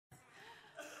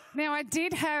Now, I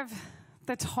did have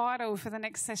the title for the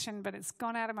next session, but it's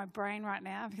gone out of my brain right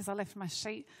now because I left my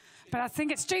sheet. But I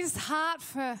think it's Jesus' heart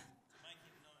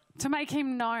to make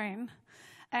him known.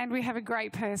 And we have a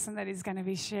great person that is going to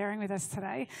be sharing with us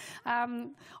today.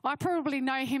 I probably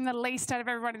know him the least out of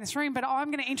everyone in this room, but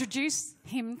I'm going to introduce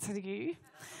him to you.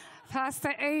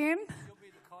 Pastor Ian. You'll be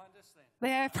the kindest then.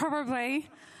 Yeah, probably.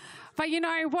 But you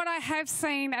know, what I have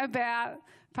seen about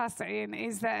Pastor Ian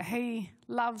is that he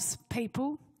loves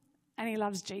people and he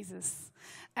loves Jesus.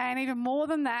 And even more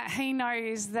than that, he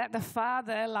knows that the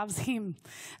Father loves him.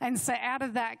 And so out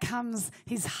of that comes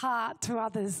his heart to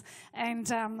others. And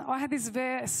I had this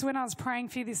verse when I was praying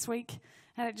for you this week,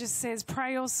 and it just says,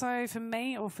 pray also for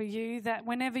me or for you, that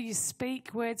whenever you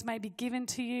speak, words may be given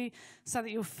to you, so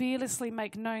that you'll fearlessly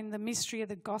make known the mystery of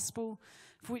the gospel,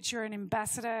 for which you're an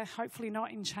ambassador, hopefully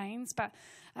not in chains, but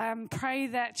pray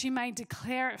that you may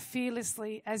declare it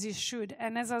fearlessly as you should.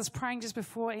 And as I was praying just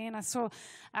before, Ian, I saw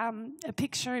a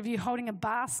picture of you holding a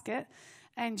basket,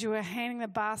 and you were handing the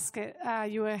basket,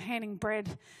 you were handing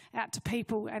bread out to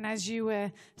people, and as you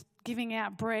were giving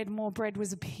out bread, more bread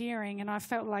was appearing, and I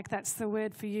felt like that's the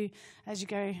word for you as you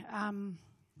go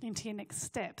into your next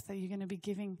step, that you're going to be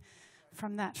giving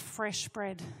from that fresh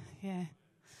bread. Yeah.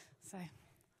 So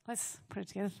let's put it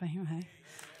together for him, hey?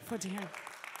 Put it together.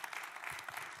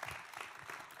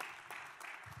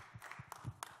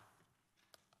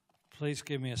 Please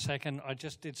give me a second. I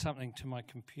just did something to my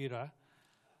computer,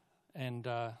 and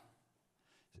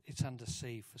it's under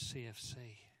C for CFC.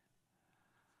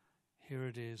 Here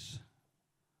it is.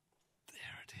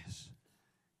 There it is.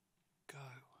 Go.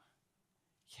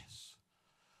 Yes.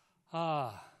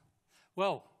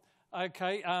 Well,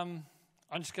 okay. I'm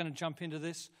just going to jump into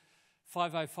this.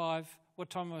 5:05. What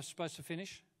time am I supposed to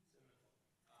finish?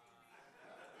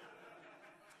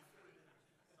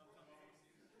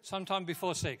 Sometime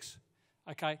before 6.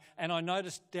 Okay. And I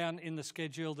noticed down in the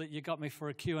schedule that you got me for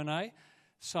a Q&A.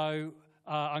 So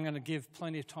I'm going to give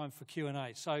plenty of time for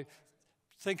Q&A. So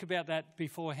think about that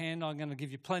beforehand. I'm going to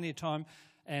give you plenty of time.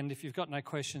 And if you've got no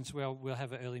questions, well, we'll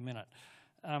have an early minute.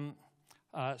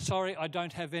 Sorry, I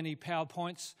don't have any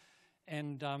PowerPoints.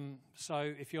 And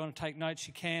so if you want to take notes,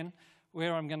 you can.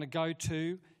 Where I'm going to go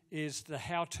to is the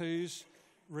how-tos,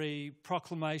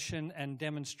 proclamation and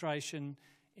demonstration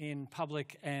in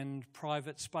public and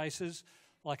private spaces.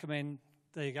 Like, I mean,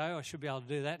 there you go. I should be able to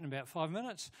do that in about 5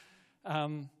 minutes.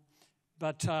 But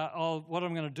what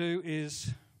I'm going to do is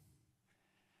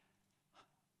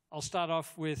I'll start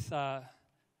off with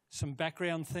some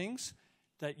background things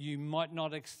that you might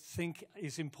not think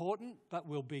is important, but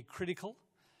will be critical.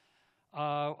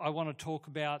 I want to talk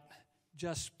about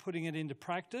just putting it into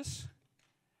practice,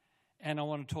 and I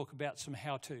want to talk about some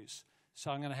how-tos.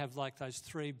 So I'm going to have like those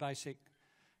three basic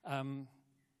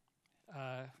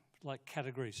like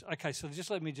categories. Okay, so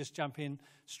just let me just jump in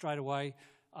straight away.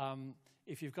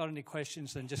 If you've got any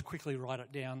questions, then just quickly write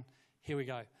it down. Here we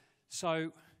go.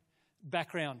 So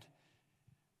background.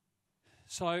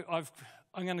 So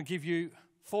I'm going to give you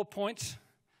 4 points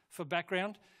for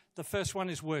background. The first one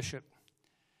is worship.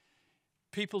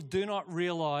 People do not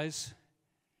realise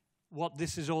what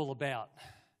this is all about.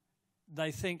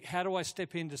 They think, how do I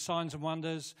step into signs and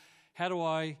wonders? How do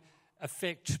I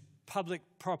affect public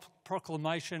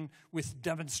proclamation with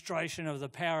demonstration of the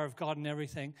power of God and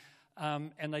everything?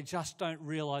 And they just don't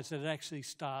realise that it actually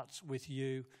starts with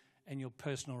you and your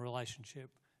personal relationship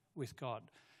with God.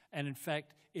 And in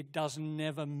fact, it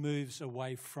never moves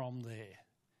away from there.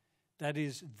 That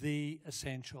is the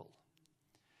essential.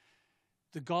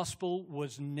 The gospel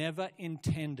was never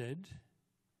intended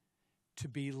to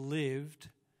be lived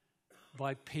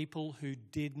by people who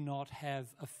did not have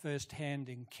a first-hand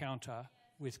encounter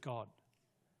with God.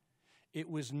 It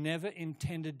was never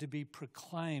intended to be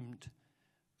proclaimed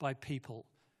by people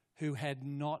who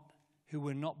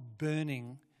were not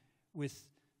burning with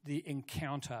the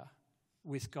encounter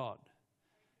with God.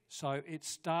 So it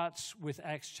starts with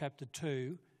Acts chapter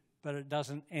 2, but it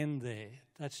doesn't end there.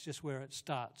 That's just where it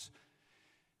starts.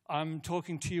 I'm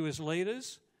talking to you as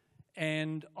leaders,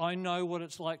 and I know what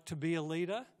it's like to be a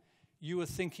leader. You are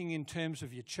thinking in terms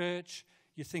of your church.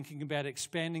 You're thinking about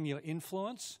expanding your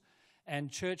influence. And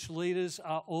church leaders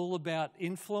are all about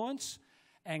influence,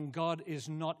 and God is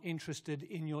not interested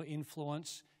in your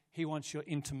influence. He wants your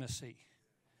intimacy.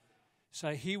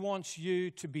 So he wants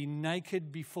you to be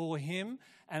naked before him,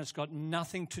 and it's got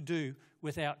nothing to do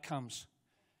with outcomes.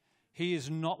 He is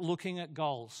not looking at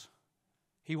goals.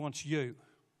 He wants you.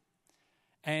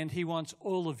 And he wants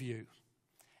all of you.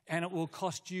 And it will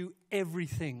cost you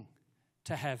everything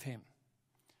to have him.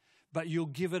 But you'll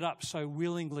give it up so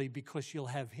willingly because you'll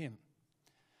have him.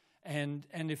 And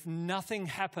if nothing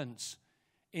happens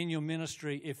in your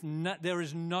ministry, if there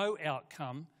is no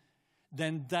outcome,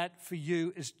 then that for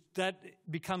you that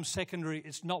becomes secondary.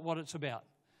 It's not what it's about.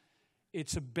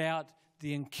 It's about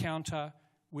the encounter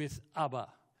with Abba,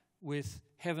 with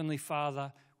Heavenly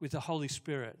Father, with the Holy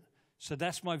Spirit. So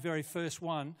that's my very first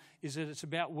one, is that it's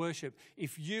about worship.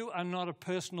 If you are not a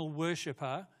personal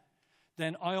worshipper,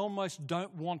 then I almost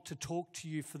don't want to talk to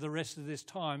you for the rest of this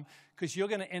time, because you're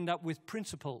going to end up with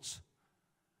principles.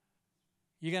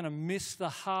 You're going to miss the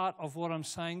heart of what I'm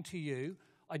saying to you.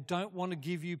 I don't want to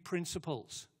give you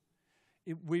principles.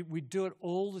 We do it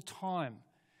all the time.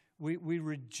 We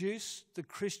reduce the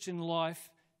Christian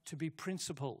life to be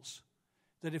principles.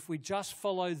 That if we just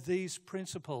follow these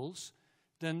principles,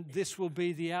 then this will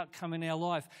be the outcome in our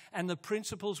life. And the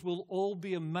principles will all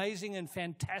be amazing and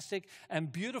fantastic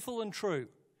and beautiful and true.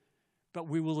 But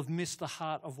we will have missed the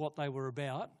heart of what they were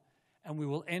about, and we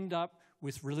will end up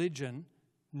with religion,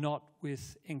 not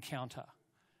with encounter.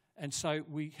 And so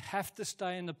we have to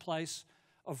stay in the place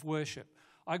of worship.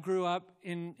 I grew up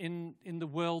in the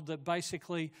world that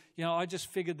basically, I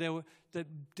just figured that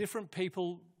different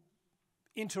people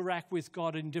interact with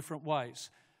God in different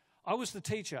ways. I was the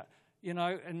teacher.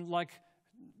 And like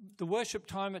the worship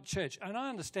time at church, and I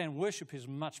understand worship is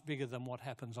much bigger than what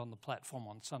happens on the platform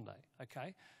on Sunday,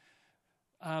 okay?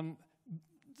 The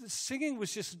singing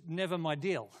was just never my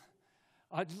deal.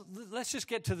 Let's just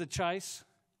get to the chase.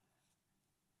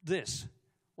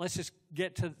 Let's just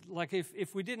get to, like,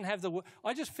 if we didn't have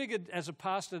I just figured as a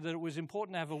pastor that it was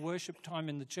important to have a worship time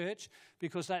in the church,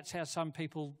 because that's how some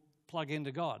people plug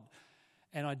into God.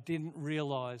 And I didn't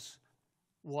realise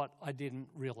what I didn't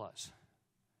realise,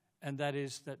 and that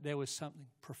is that there was something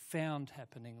profound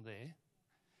happening there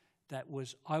that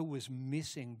I was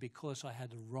missing because I had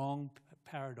the wrong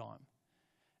paradigm,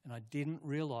 and I didn't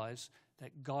realise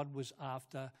that God was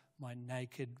after my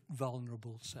naked,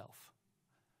 vulnerable self,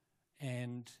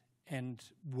 and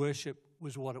worship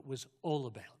was what it was all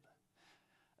about,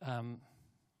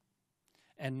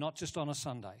 and not just on a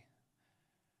Sunday.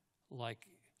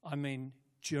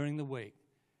 During the week.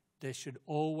 There should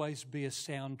always be a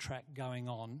soundtrack going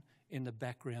on in the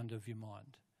background of your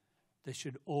mind. There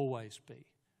should always be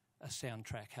a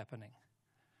soundtrack happening.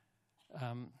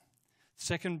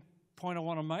 Second point I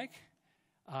want to make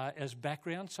as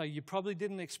background, so you probably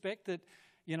didn't expect that,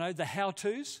 the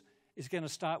how-tos is going to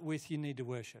start with you need to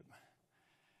worship.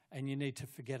 And you need to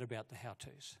forget about the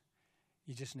how-tos.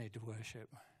 You just need to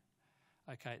worship.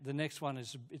 Okay, the next one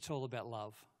is it's all about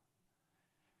love.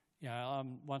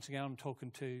 Once again, I'm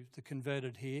talking to the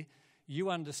converted here.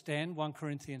 You understand 1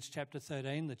 Corinthians chapter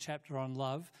 13, the chapter on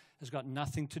love, has got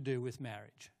nothing to do with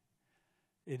marriage.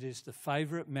 It is the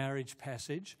favourite marriage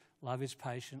passage. Love is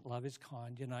patient, love is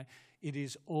kind, It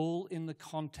is all in the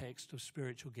context of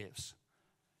spiritual gifts.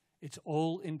 It's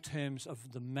all in terms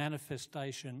of the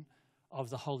manifestation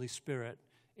of the Holy Spirit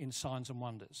in signs and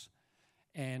wonders.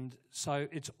 And so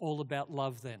it's all about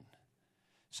love then.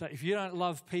 So if you don't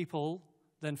love people,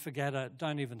 then forget it.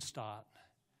 Don't even start.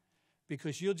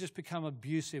 Because you'll just become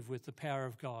abusive with the power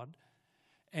of God.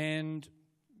 And,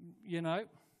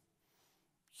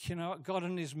 God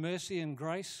in His mercy and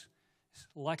grace is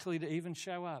likely to even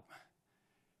show up.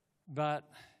 But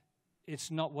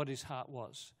it's not what His heart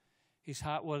was. His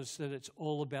heart was that it's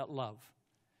all about love.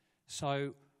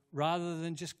 So rather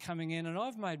than just coming in, and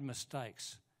I've made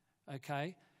mistakes,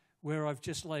 okay, where I've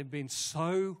just been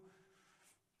so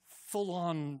full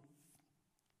on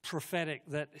prophetic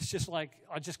that it's just like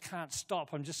I just can't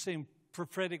stop. I'm just seeing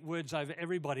prophetic words over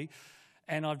everybody,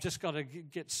 and I've just got to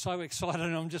get so excited,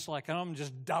 and I'm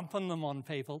just dumping them on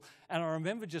people. And I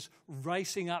remember just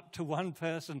racing up to one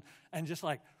person and just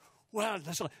like, wow,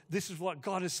 this is what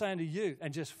God is saying to you,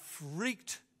 and just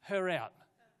freaked her out.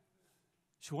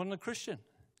 She wasn't a Christian,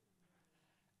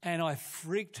 and I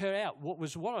freaked her out. What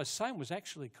I was saying was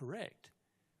actually correct,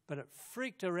 but it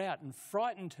freaked her out and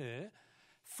frightened her.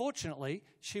 Fortunately,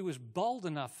 she was bold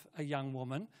enough, a young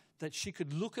woman, that she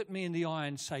could look at me in the eye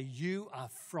and say, "You are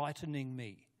frightening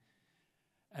me."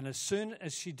 And as soon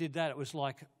as she did that, it was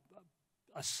like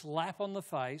a slap on the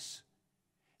face.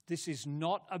 This is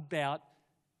not about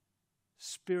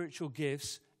spiritual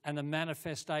gifts and the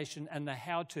manifestation and the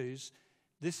how-tos.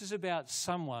 This is about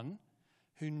someone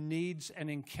who needs an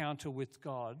encounter with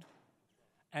God,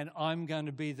 and I'm going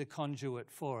to be the conduit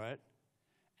for it.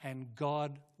 And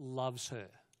God loves her.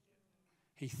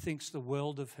 He thinks the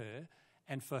world of her.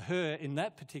 And for her, in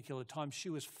that particular time,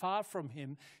 she was far from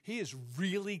him. He is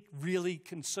really, really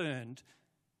concerned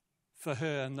for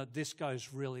her and that this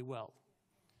goes really well.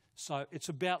 So it's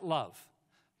about love.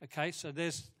 Okay, so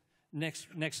there's next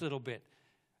little bit.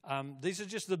 These are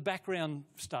just the background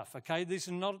stuff, okay? These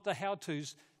are not the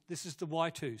how-tos. This is the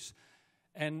why-tos.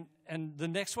 And the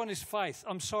next one is faith.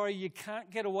 I'm sorry, you can't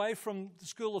get away from the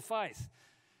school of faith.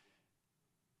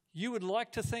 You would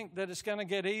like to think that it's going to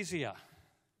get easier.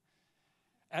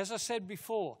 As I said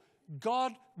before,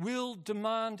 God will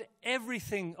demand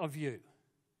everything of you.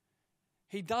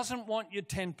 He doesn't want your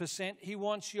 10%. He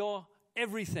wants your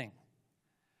everything.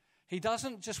 He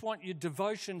doesn't just want your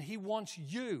devotion. He wants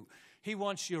you. He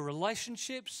wants your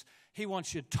relationships. He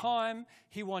wants your time.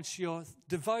 He wants your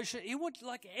devotion. He wants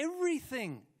like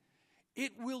everything.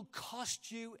 It will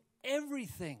cost you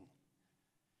everything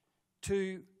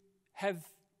to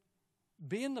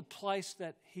be in the place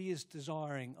that He is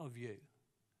desiring of you.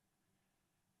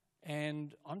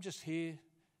 And I'm just here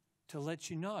to let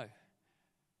you know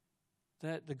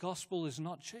that the gospel is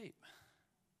not cheap.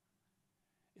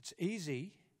 It's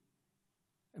easy.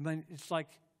 I mean, it's like,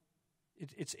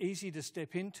 it's easy to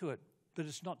step into it, but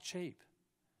it's not cheap.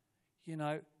 You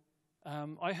know,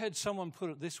 I heard someone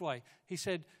put it this way. He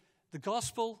said, the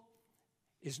gospel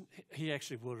is, he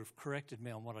actually would have corrected me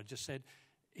on what I just said.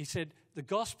 He said, the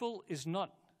gospel is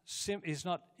not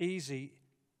easy.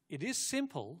 It is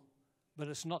simple, but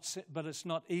it's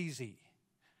not easy.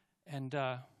 And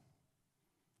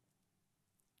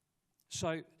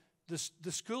so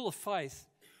the school of faith,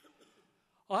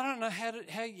 I don't know how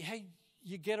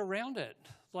you get around it.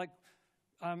 Like,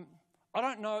 I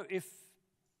don't know if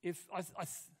I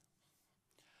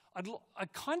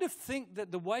kind of think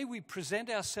that the way we present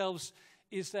ourselves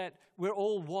is that we're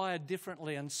all wired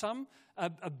differently, and some are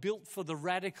built for the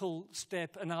radical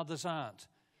step and others aren't.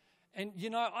 And, you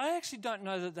know, I actually don't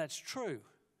know that that's true.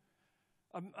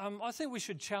 I think we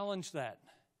should challenge that.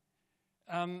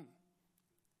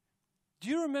 Do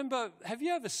you remember, have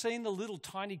you ever seen the little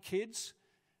tiny kids?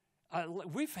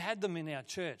 We've had them in our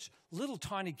church, little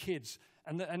tiny kids,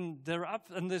 and they're up,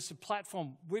 and there's a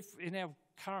platform. In our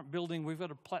current building, we've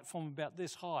got a platform about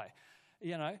this high,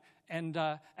 you know, and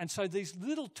so these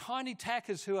little tiny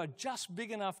tackers who are just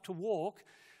big enough to walk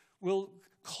will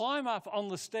climb up on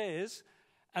the stairs,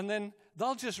 and then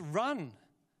they'll just run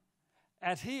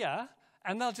at here,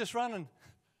 and they'll just run and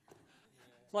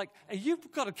like,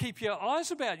 you've got to keep your eyes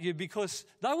about you because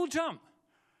they will jump.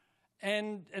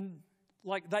 And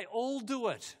like, they all do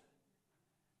it.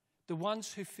 The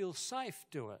ones who feel safe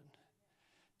do it.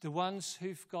 The ones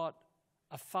who've got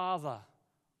a father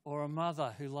or a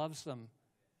mother who loves them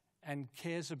and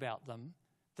cares about them,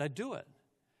 they do it.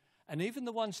 And even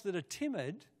the ones that are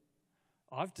timid,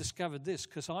 I've discovered this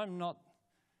because I'm not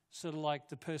sort of like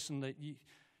the person that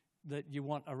you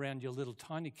want around your little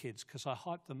tiny kids because I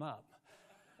hype them up.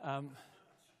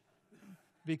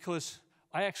 Because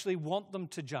I actually want them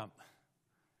to jump.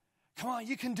 Come on,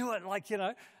 you can do it, like, you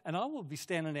know, and I will be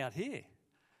standing out here.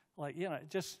 Like, you know,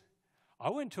 I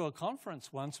went to a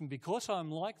conference once, and because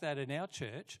I'm like that in our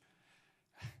church,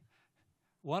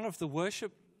 one of the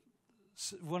worship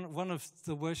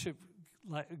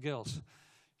girls,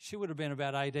 she would have been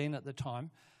about 18 at the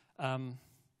time.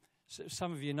 So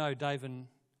some of you know Dave and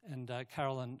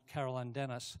Caroline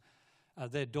Dennis,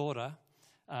 their daughter,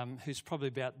 who's probably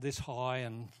about this high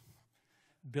and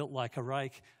built like a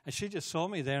rake. And she just saw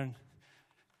me there, and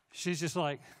she's just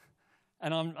like,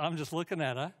 and I'm just looking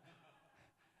at her,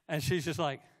 and she's just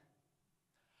like,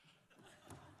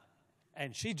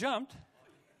 and she jumped.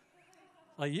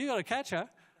 Like, you got to catch her.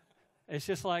 It's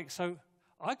just like, so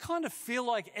I kind of feel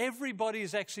like everybody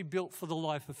is actually built for the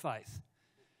life of faith.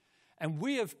 And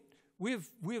we have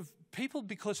people,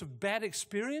 because of bad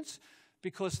experience,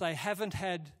 because they haven't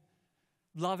had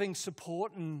loving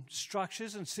support and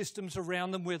structures and systems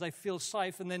around them where they feel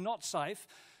safe and they're not safe.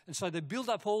 And so they build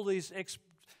up all these...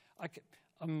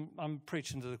 I'm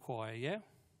preaching to the choir, yeah?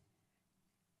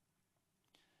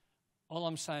 All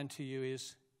I'm saying to you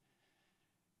is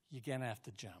you're going to have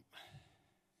to jump.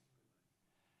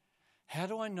 How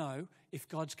do I know if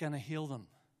God's going to heal them?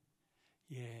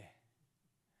 Yeah.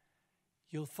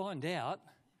 You'll find out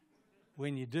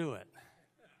when you do it.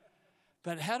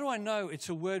 But how do I know it's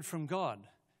a word from God?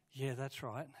 Yeah, that's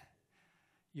right.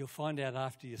 You'll find out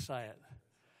after you say it.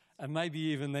 And maybe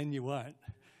even then you won't,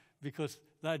 because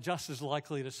they're just as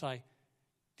likely to say,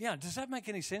 yeah, does that make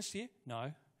any sense to you?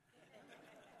 No.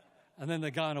 And then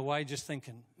they're going away just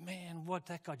thinking, man,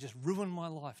 that guy just ruined my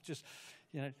life. Just,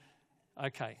 you know,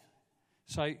 okay.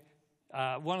 So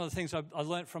one of the things I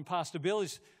learned from Pastor Bill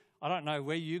is, I don't know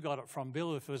where you got it from,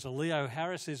 Bill, if it was a Leo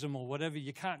Harrisism or whatever,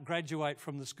 you can't graduate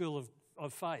from the school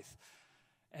of faith.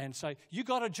 And so you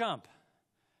got to jump.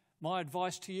 My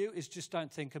advice to you is just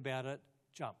don't think about it,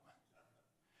 jump.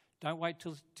 Don't wait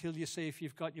till you see if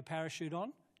you've got your parachute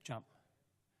on, jump.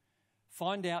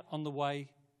 Find out on the way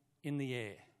in the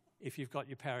air if you've got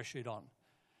your parachute on.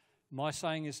 My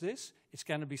saying is this: it's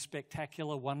going to be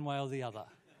spectacular one way or the other.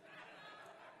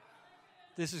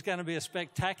 This is going to be a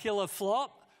spectacular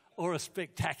flop or a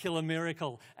spectacular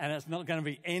miracle, and it's not going to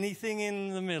be anything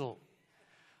in the middle.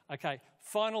 Okay,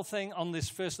 final thing on this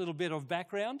first little bit of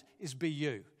background is be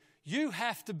you. You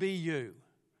have to be you.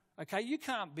 Okay, you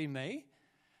can't be me,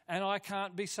 and I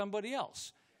can't be somebody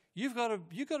else. You've got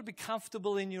to be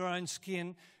comfortable in your own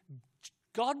skin.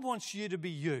 God wants you to be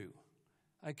you.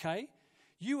 Okay?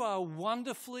 You are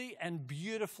wonderfully and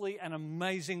beautifully and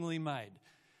amazingly made.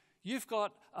 You've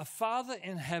got a Father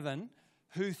in heaven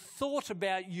who thought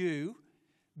about you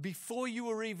before you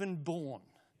were even born.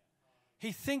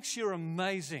 He thinks you're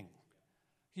amazing.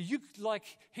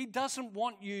 He doesn't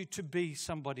want you to be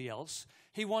somebody else.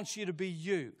 He wants you to be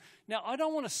you. Now, I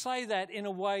don't want to say that in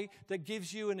a way that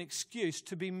gives you an excuse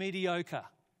to be mediocre.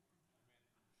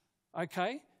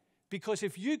 Okay? Because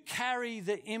if you carry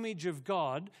the image of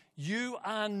God, you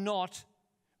are not,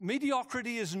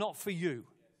 mediocrity is not for you.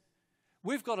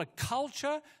 We've got a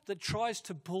culture that tries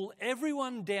to pull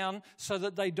everyone down so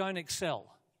that they don't excel.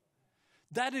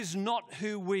 That is not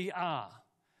who we are.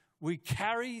 We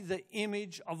carry the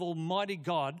image of Almighty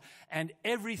God, and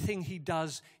everything He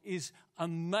does is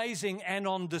amazing and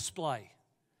on display.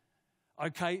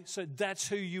 Okay, so that's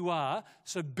who you are.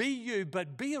 So be you,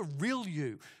 but be a real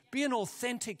you. Be an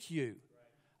authentic you.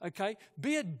 Okay,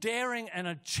 be a daring and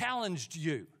a challenged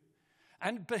you.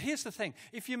 But here's the thing.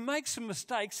 If you make some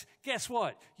mistakes, guess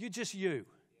what? You're just you.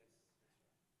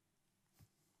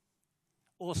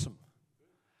 Awesome.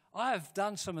 I have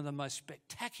done some of the most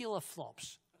spectacular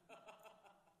flops.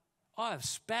 I have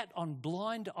spat on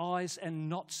blind eyes and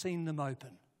not seen them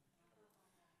open.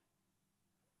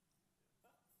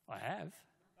 I have.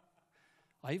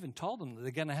 I even told them that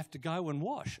they're going to have to go and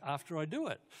wash after I do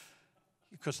it,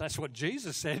 because that's what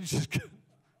Jesus said. Just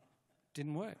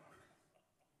didn't work.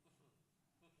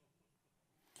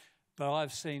 But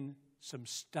I've seen some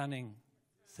stunning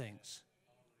things.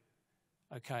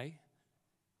 Okay?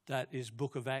 That is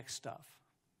Book of Acts stuff.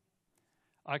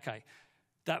 Okay,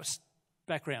 that's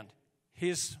background.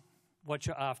 Here's what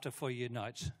you're after for your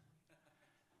notes.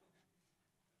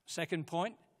 Second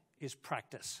point is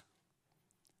practice.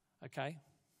 Okay?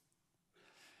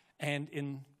 And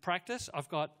in practice, I've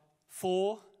got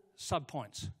 4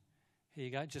 subpoints. Here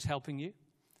you go, just helping you.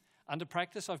 Under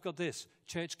practice, I've got this: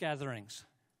 church gatherings.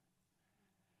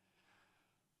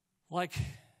 Like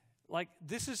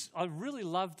this is, I really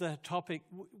love the topic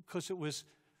because it was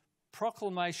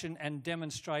proclamation and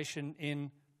demonstration in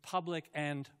public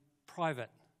and private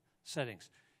settings.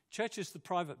 Church is the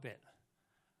private bit,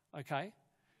 okay?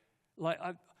 Like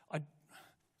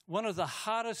one of the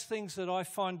hardest things that I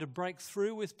find to break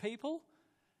through with people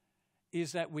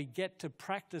is that we get to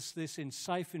practice this in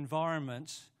safe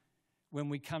environments when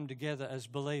we come together as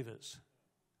believers.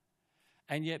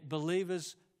 And yet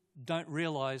believers don't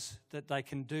realise that they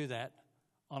can do that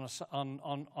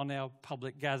on our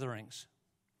public gatherings.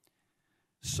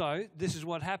 So this is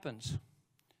what happens.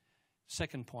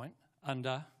 Second point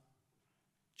under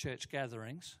church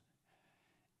gatherings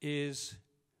is,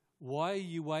 why are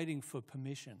you waiting for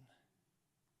permission?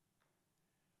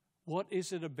 What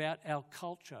is it about our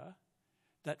culture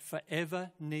that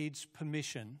forever needs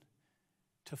permission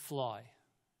to fly?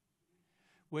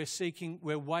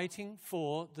 We're waiting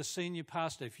for the senior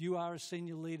pastor. If you are a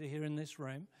senior leader here in this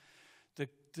room,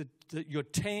 your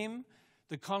team,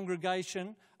 the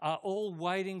congregation are all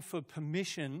waiting for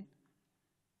permission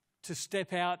to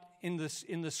step out in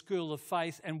the school of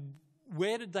faith. And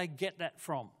where did they get that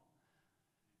from?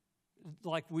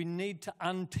 Like, we need to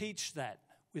unteach that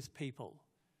with people,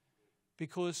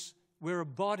 because we're a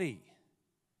body.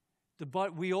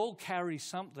 We all carry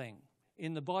something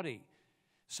in the body.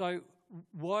 So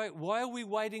why are we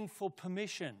waiting for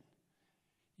permission?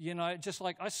 You know, just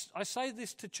like I say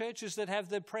this to churches that have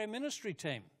their prayer ministry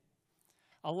team.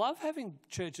 I love having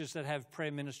churches that have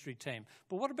prayer ministry team.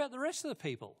 But what about the rest of the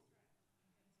people?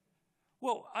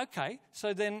 Well, okay,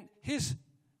 so then here's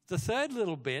the third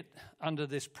little bit under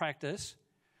this practice.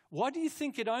 Why do you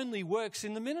think it only works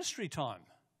in the ministry time?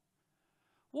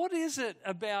 What is it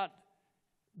about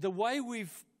the way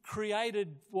we've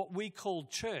created what we call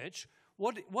church?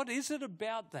 What is it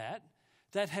about that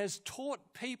has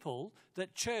taught people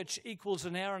that church equals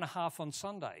an hour and a half on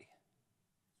Sunday?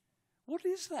 What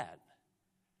is that?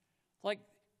 Like,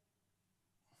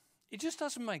 it just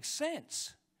doesn't make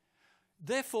sense.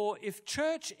 Therefore, if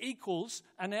church equals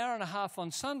an hour and a half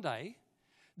on Sunday,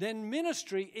 then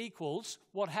ministry equals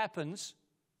what happens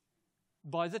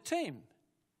by the team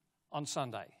on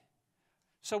Sunday.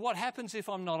 So what happens if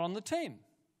I'm not on the team?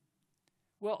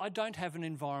 Well, I don't have an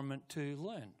environment to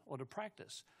learn or to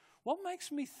practice. What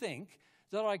makes me think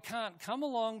that I can't come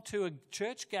along to a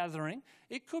church gathering?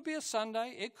 It could be a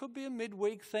Sunday, it could be a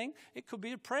midweek thing, it could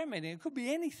be a prayer meeting, it could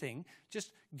be anything,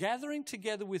 just gathering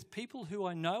together with people who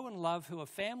I know and love, who are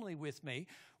family with me.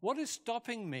 What is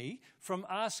stopping me from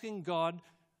asking God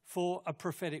for a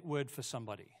prophetic word for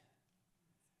somebody?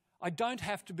 I don't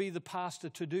have to be the pastor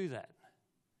to do that.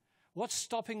 What's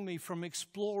stopping me from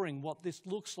exploring what this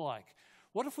looks like?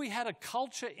 What if we had a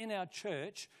culture in our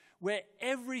church where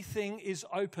everything is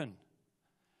open?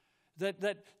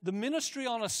 That the ministry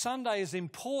on a Sunday is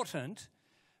important,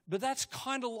 but that's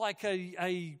kind of like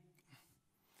a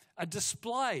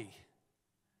display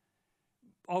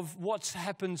of what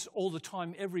happens all the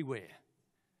time everywhere.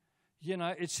 You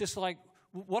know, it's just like,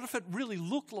 what if it really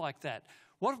looked like that?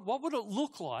 What would it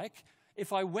look like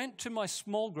if I went to my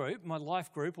small group, my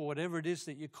life group, or whatever it is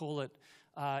that you call it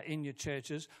in your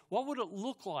churches? What would it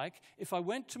look like if I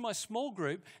went to my small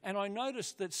group and I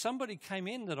noticed that somebody came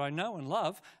in that I know and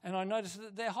love, and I noticed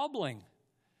that they're hobbling?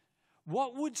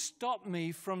 What would stop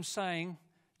me from saying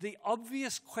the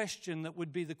obvious question that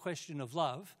would be the question of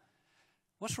love?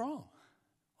 What's wrong?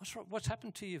 What's wrong? What's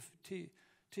happened to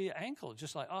your ankle?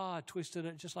 Just like, I twisted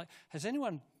it. Just like, has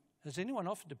anyone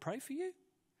offered to pray for you?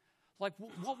 Like,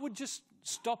 what would just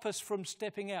stop us from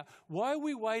stepping out? Why are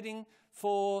we waiting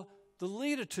for the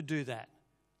leader to do that?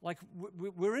 Like,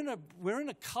 we're in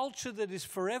a culture that is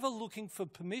forever looking for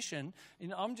permission,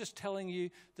 and I'm just telling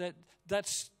you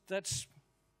that's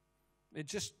it.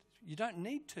 Just, you don't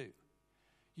need to.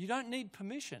 You don't need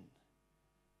permission.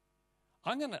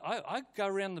 I go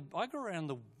around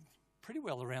pretty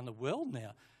well around the world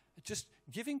now, just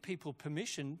giving people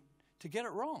permission to get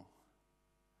it wrong.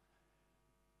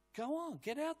 Go on,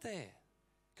 get out there.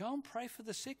 Go and pray for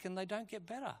the sick and they don't get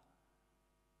better.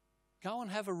 Go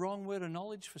and have a wrong word of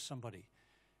knowledge for somebody.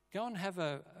 Go and have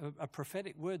a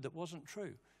prophetic word that wasn't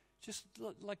true. Just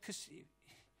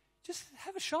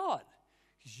have a shot.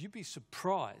 Because you'd be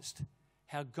surprised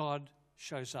how God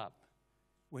shows up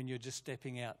when you're just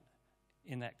stepping out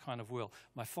in that kind of will.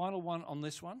 My final one on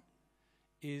this one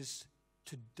is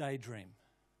to daydream.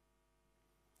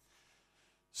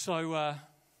 So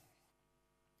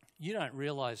you don't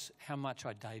realize how much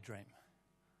I daydream.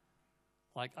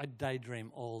 Like, I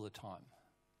daydream all the time.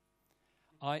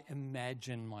 I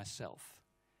imagine myself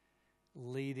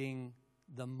leading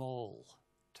them all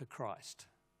to Christ.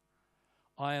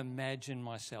 I imagine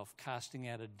myself casting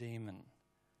out a demon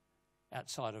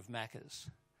outside of Macca's.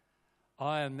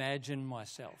 I imagine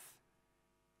myself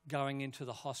going into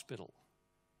the hospital,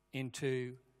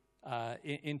 into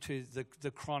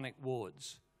the chronic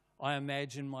wards. I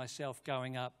imagine myself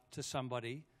going up to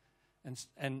somebody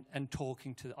and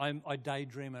talking to them. I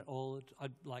daydream it all.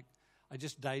 I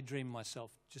just daydream myself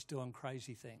just doing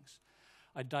crazy things.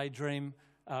 I daydream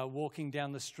walking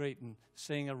down the street and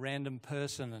seeing a random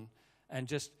person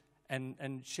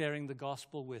and sharing the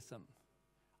gospel with them.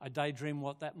 I daydream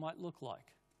what that might look like.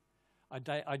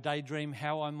 I daydream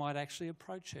how I might actually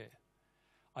approach her.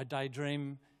 I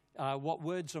daydream what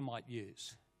words I might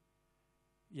use.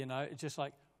 You know, it's just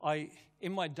like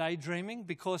in my daydreaming,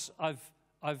 because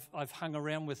I've hung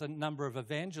around with a number of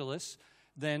evangelists,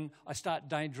 then I start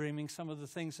daydreaming some of the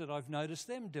things that I've noticed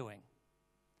them doing.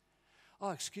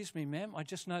 Oh, excuse me, ma'am, I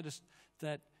just noticed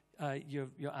that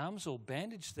your arm's all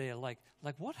bandaged there. Like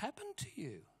what happened to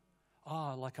you?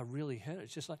 Oh, like I really hurt.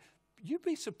 It's just like, you'd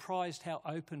be surprised how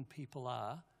open people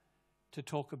are to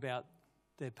talk about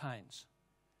their pains.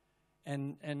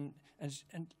 And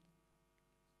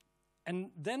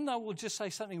then they will just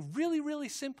say something really, really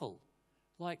simple,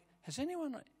 like, have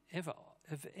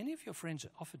any of your friends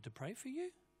offered to pray for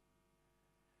you?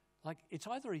 Like, it's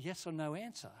either a yes or no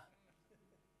answer.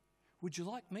 Would you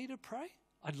like me to pray?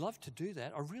 I'd love to do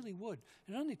that. I really would.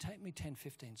 It'd only take me 10,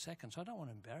 15 seconds. I don't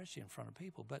want to embarrass you in front of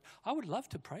people, but I would love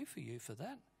to pray for you for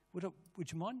that.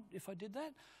 Would you mind if I did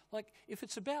that? Like, if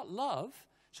it's about love,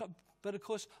 but of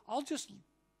course, I'll just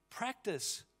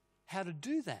practice how to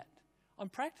do that. I'm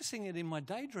practicing it in my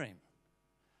daydream.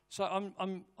 So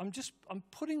I'm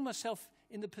putting myself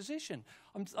in the position.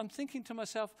 I'm thinking to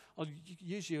myself, I'll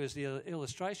use you as the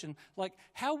illustration, like,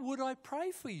 how would I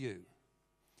pray for you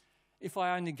if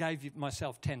I only gave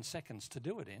myself 10 seconds to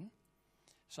do it in?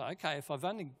 So, okay, if I've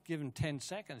only given 10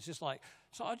 seconds,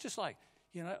 so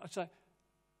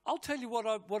I'll tell you what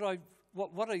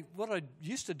I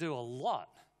used to do a lot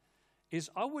is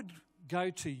I would go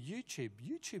to YouTube.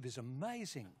 YouTube is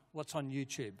amazing what's on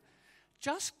YouTube.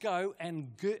 Just go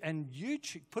and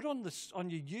YouTube, put on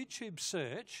your YouTube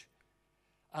search,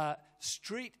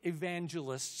 street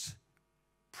evangelists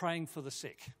praying for the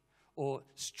sick, or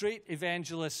street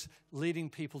evangelists leading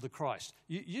people to Christ.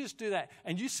 You just do that,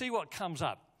 and you see what comes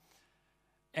up.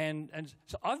 And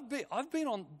so I've been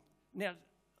on now.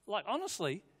 Like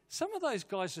honestly, some of those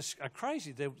guys are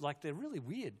crazy. They're really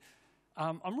weird.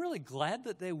 I'm really glad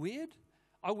that they're weird.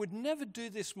 I would never do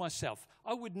this myself.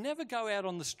 I would never go out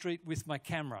on the street with my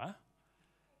camera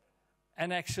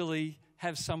and actually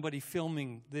have somebody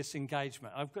filming this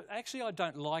engagement. I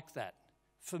don't like that.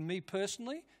 For me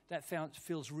personally, that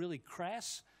feels really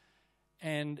crass,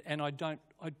 and I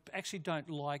actually don't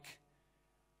like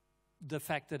the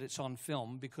fact that it's on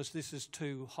film, because this is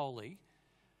too holy.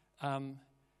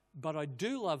 But I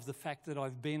do love the fact that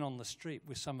I've been on the street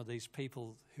with some of these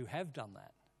people who have done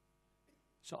that.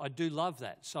 So I do love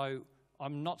that. So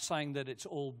I'm not saying that it's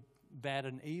all bad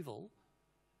and evil.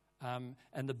 And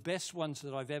the best ones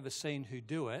that I've ever seen who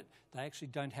do it, they actually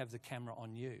don't have the camera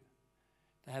on you.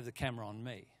 They have the camera on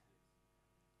me.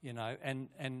 You know,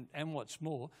 and what's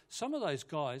more, some of those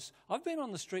guys, I've been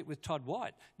on the street with Todd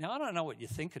White. Now, I don't know what you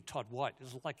think of Todd White.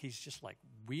 It's like he's just like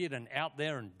weird and out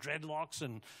there and dreadlocks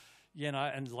and, you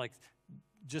know, and like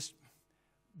just,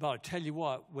 but I tell you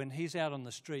what, when he's out on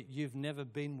the street, you've never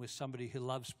been with somebody who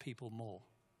loves people more.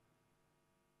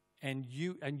 And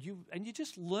you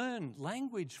just learn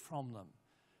language from them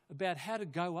about how to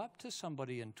go up to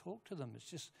somebody and talk to them. It's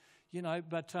just, you know,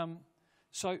 but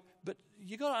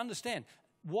you got to understand,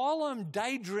 while I'm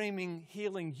daydreaming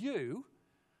healing you,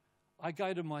 I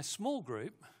go to my small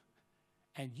group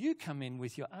and you come in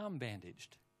with your arm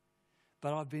bandaged.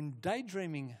 But I've been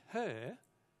daydreaming her,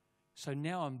 so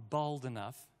now I'm bold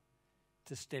enough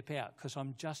to step out, because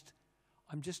I'm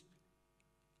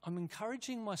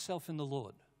encouraging myself in the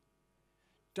Lord.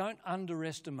 Don't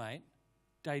underestimate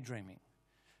daydreaming.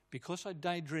 Because I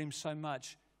daydream so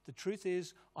much, the truth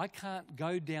is I can't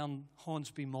go down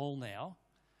Hornsby Mall now.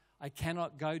 I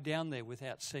cannot go down there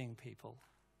without seeing people.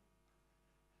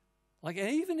 Like,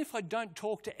 even if I don't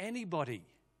talk to anybody,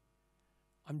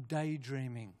 I'm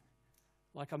daydreaming.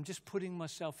 Like, I'm just putting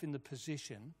myself in the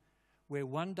position where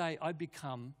one day I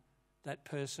become that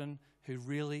person who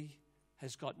really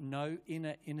has got no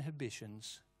inner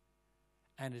inhibitions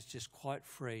and is just quite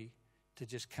free to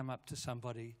just come up to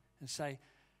somebody and say,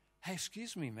 hey,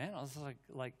 excuse me, man. I was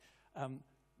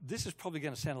this is probably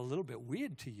going to sound a little bit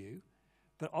weird to you,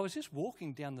 but I was just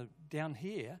walking down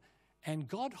here and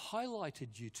God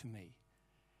highlighted you to me.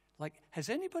 Like, has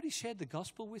anybody shared the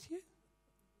gospel with you?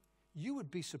 You would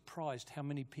be surprised how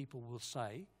many people will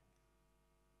say,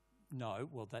 no,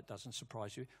 well, that doesn't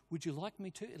surprise you. Would you like me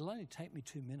to? It'll only take me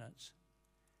 2 minutes.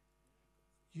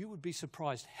 You would be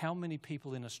surprised how many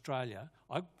people in Australia,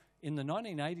 in the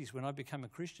 1980s when I became a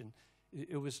Christian,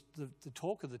 it was the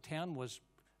talk of the town was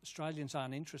Australians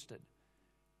aren't interested.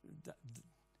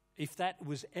 If that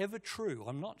was ever true,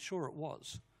 I'm not sure it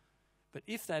was, but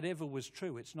if that ever was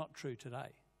true, it's not true today.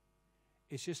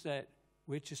 It's just that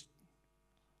we're just,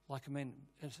 but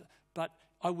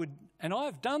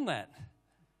I've done that,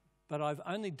 but I've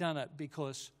only done it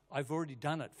because I've already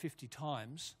done it 50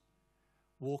 times,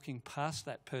 walking past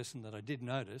that person that I did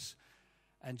notice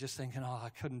and just thinking, oh, I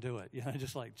couldn't do it,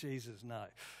 just like, Jesus, no,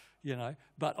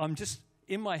 But I'm just,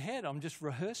 in my head, I'm just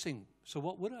rehearsing. So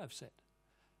what would I have said?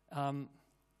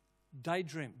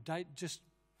 Daydream, just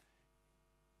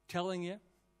telling you,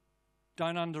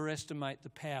 don't underestimate the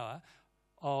power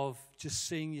of just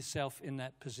seeing yourself in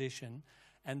that position.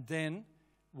 And then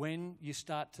when you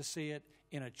start to see it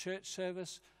in a church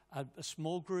service, a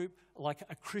small group, like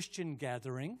a Christian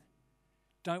gathering,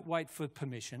 don't wait for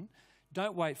permission.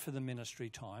 Don't wait for the ministry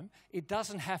time. It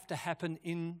doesn't have to happen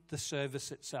in the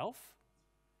service itself.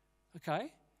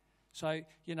 Okay? So,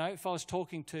 if I was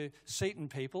talking to Seaton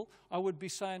people, I would be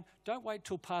saying, don't wait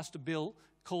till Pastor Bill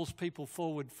calls people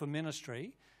forward for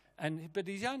ministry. But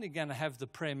he's only going to have the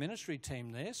prayer ministry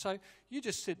team there. So you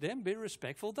just sit there and be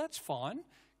respectful. That's fine.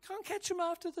 Go and catch them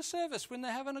after the service when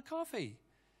they're having a coffee.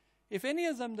 If any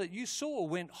of them that you saw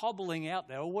went hobbling out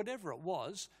there or whatever it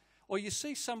was, or you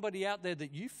see somebody out there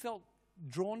that you felt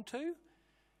drawn to,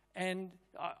 and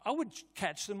I would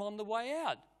catch them on the way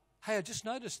out. Hey, I just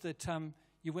noticed that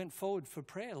you went forward for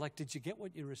prayer. Like, did you get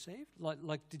what you received?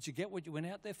 Like, did you get what you went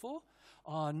out there for?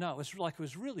 Oh, no, it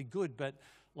was really good, but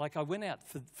like I went out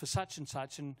for such and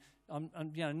such, and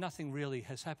nothing really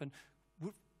has happened.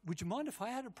 Would you mind if I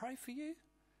had to pray for you?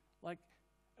 Like,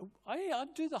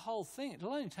 I'd do the whole thing.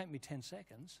 It'll only take me 10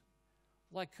 seconds.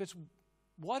 Like, because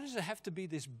why does it have to be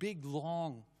this big,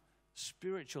 long,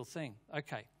 spiritual thing?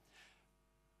 Okay.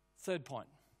 Third point,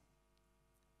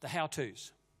 the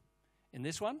how-tos. In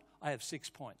this one, I have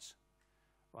 6 points.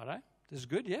 Righto? This is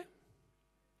good, yeah?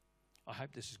 I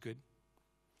hope this is good.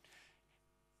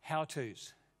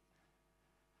 how-tos.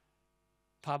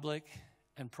 Public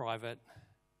and private,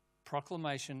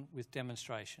 proclamation with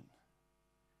demonstration.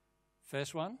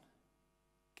 First one,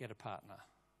 get a partner.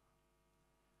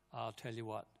 I'll tell you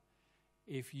what,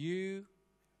 if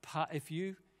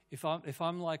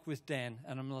I'm like with Dan,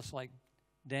 and I'm just like,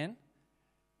 Dan,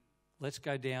 let's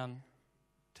go down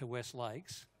to West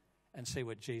Lakes and see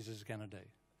what Jesus is going to do.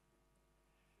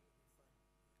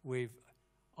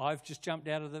 I've just jumped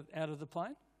out of the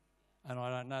plane, and I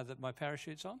don't know that my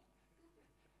parachute's on.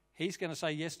 He's going to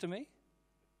say yes to me,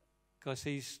 because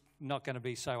he's not going to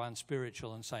be so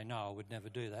unspiritual and say, no, I would never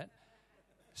do that.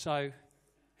 So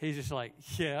he's just like,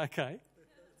 yeah, okay.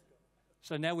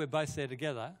 So now we're both there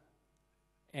together,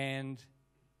 and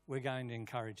we're going to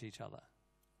encourage each other.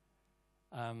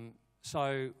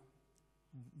 So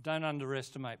don't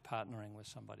underestimate partnering with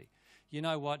somebody. You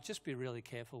know what? Just be really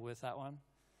careful with that one.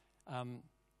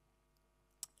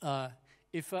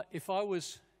 If I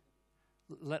was,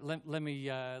 let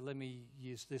me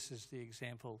use this as the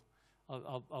example.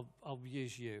 I'll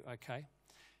use you, okay?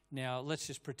 Now let's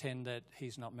just pretend that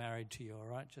he's not married to you, all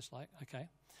right? Just like, okay.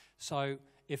 So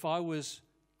if I was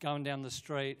going down the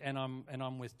street and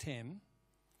I'm with Tim,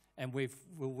 and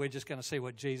we're just going to see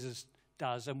what Jesus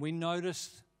does, and we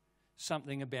notice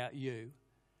something about you,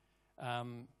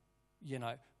 you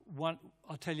know,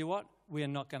 I'll tell you what, we are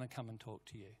not going to come and talk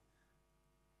to you,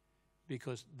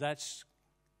 because that's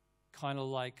kind of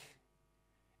like,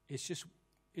 it's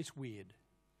weird,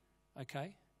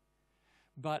 okay?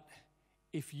 But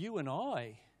if you and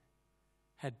I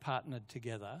had partnered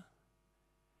together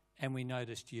and we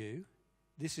noticed you,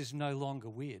 this is no longer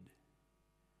weird,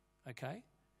 okay?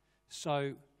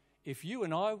 So if you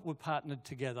and I were partnered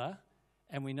together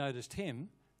and we noticed him,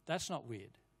 that's not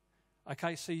weird,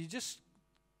 okay? So you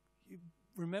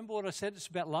remember what I said? It's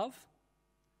about love,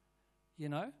 you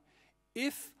know?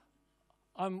 If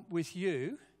I'm with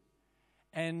you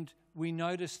and we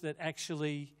notice that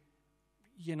actually,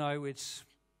 you know,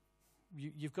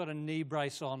 you've got a knee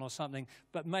brace on or something,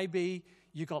 but maybe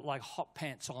you've got like hot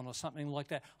pants on or something like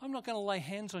that, I'm not going to lay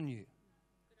hands on you,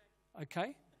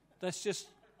 okay? That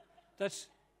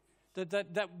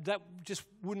just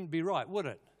wouldn't be right, would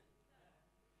it?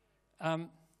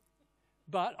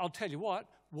 But I'll tell you what,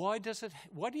 why do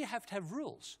you have to have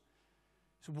rules?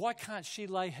 So why can't she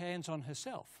lay hands on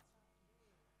herself?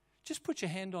 Just put your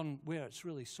hand on where it's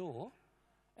really sore.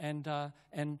 And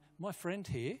my friend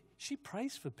here, she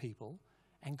prays for people,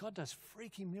 and God does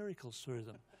freaky miracles through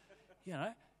them, you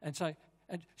know. And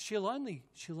she'll only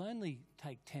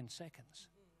take 10 seconds.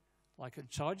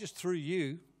 So I just threw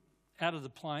you out of the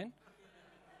plane.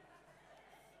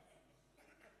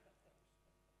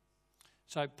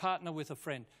 So partner with a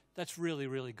friend. That's really,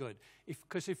 really good.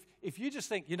 Because if you just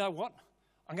think, you know what,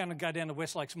 I'm going to go down to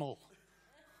West Lakes Mall,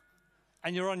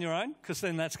 and you're on your own, because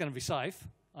then that's going to be safe.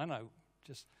 I know,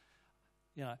 just,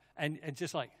 you know, and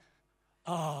just like,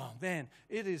 oh man,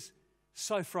 it is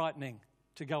so frightening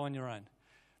to go on your own.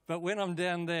 But when I'm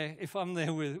down there, if I'm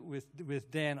there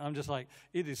with Dan, I'm just like,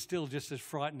 it is still just as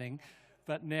frightening,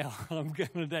 but now I'm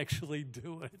going to actually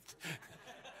do it.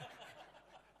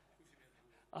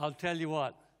 I'll tell you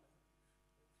what.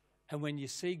 And when you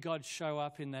see God show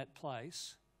up in that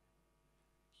place,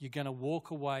 you're going to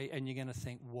walk away and you're going to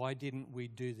think, why didn't we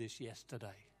do this yesterday?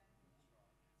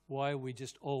 Why are we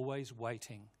just always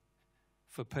waiting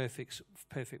for perfect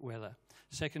weather?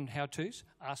 Second, how-tos,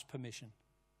 ask permission.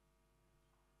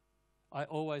 I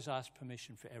always ask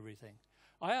permission for everything.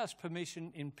 I ask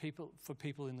permission for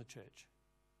people in the church.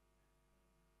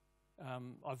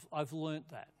 I've learnt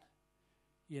that.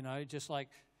 You know, just like,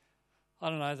 I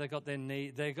don't know, they got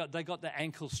their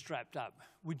ankles strapped up.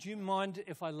 Would you mind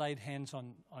if I laid hands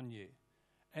on you?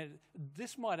 And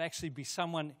this might actually be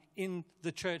someone in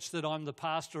the church that I'm the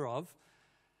pastor of,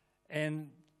 and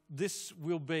this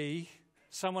will be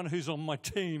someone who's on my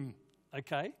team,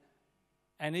 okay?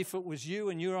 And if it was you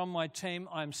and you're on my team,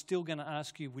 I'm still going to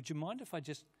ask you, would you mind if I'm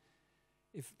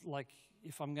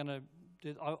going to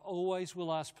do, I always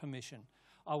will ask permission.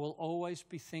 I will always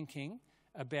be thinking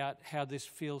about how this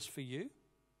feels for you.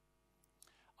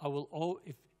 I will,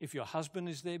 if your husband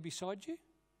is there beside you,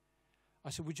 I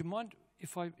said, would you mind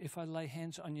if I lay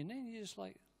hands on your knee? And you're just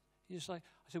like, I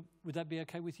said, would that be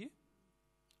okay with you?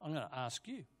 I'm going to ask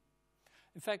you.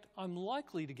 In fact, I'm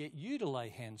likely to get you to lay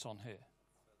hands on her.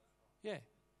 Yeah.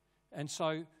 And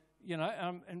so, you know,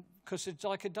 and because it's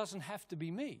like it doesn't have to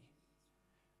be me.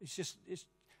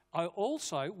 I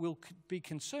also will be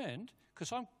concerned,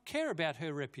 because I care about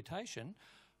her reputation.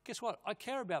 Guess what? I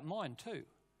care about mine too.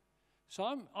 So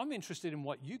I'm interested in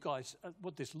what you guys,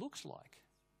 what this looks like.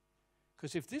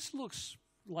 Because if this looks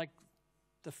like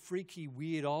the freaky,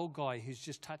 weird old guy who's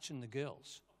just touching the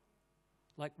girls,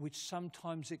 like, which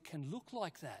sometimes it can look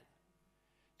like that,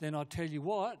 then I'll tell you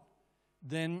what,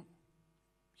 then,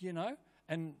 you know,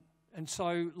 and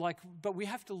so, like, but we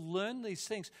have to learn these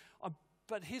things.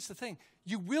 But here's the thing.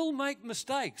 You will make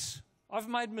mistakes. I've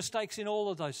made mistakes in all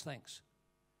of those things.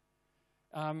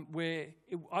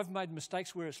 I've made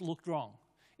mistakes where it's looked wrong.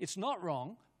 It's not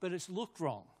wrong, but it's looked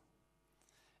wrong.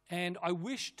 And I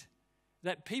wished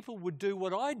that people would do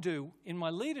what I do in my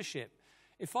leadership.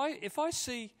 If I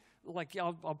see, like,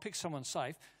 I'll pick someone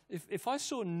safe. If I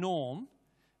saw Norm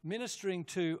ministering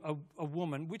to a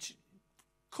woman, which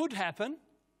could happen,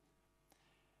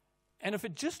 and if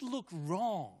it just looked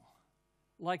wrong,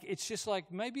 like it's just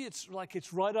like maybe it's like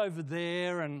it's right over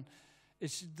there and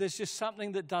there's just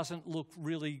something that doesn't look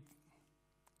really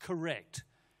correct,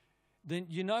 then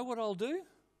you know what I'll do?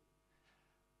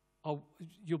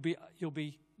 You'll be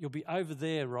over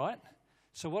there, right?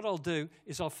 So what I'll do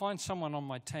is I'll find someone on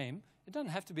my team. It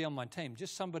doesn't have to be on my team,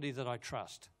 just somebody that I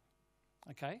trust.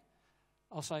 Okay?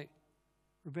 I'll say,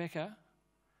 Rebecca,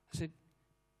 I said,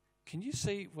 can you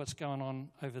see what's going on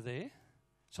over there?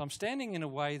 So I'm standing in a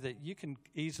way that you can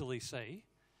easily see,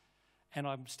 and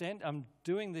I'm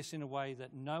doing this in a way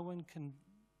that no one can.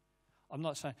 I'm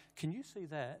not saying, can you see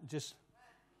that? Just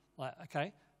like,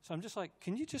 okay. So I'm just like,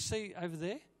 can you just see over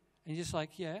there? And you're just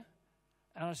like, yeah.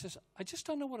 And I says, I just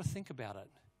don't know what to think about it.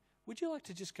 Would you like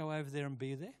to just go over there and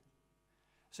be there?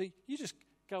 So you just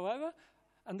go over,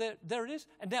 and there it is.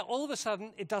 And now all of a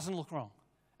sudden, it doesn't look wrong,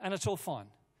 and it's all fine.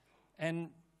 And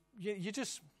you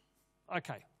just,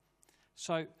 okay.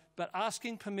 So, but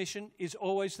asking permission is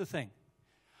always the thing.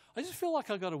 I just feel like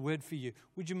I got a word for you.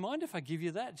 Would you mind if I give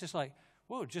you that? Just like,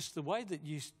 well, just the way that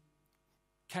you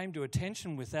came to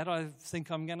attention with that, I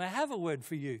think I'm going to have a word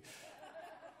for you.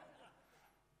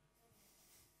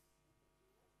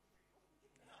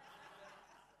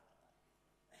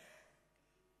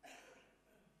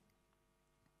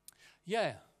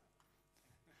 Yeah.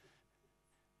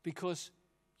 Because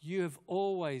you have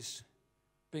always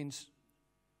been...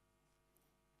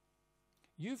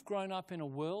 You've grown up in a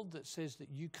world that says that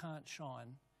you can't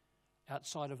shine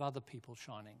outside of other people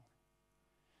shining.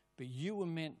 But you were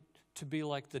meant to be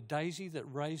like the daisy that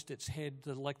raised its head,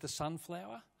 like the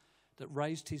sunflower that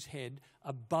raised his head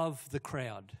above the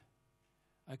crowd.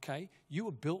 Okay? You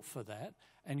were built for that,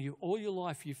 and all your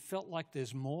life you felt like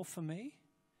there's more for me.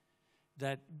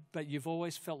 But you've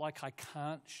always felt like I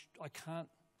can't.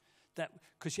 That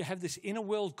because you have this inner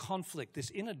world conflict, this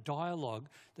inner dialogue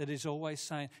that is always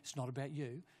saying, it's not about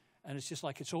you. And it's just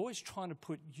like it's always trying to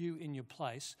put you in your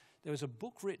place. There was a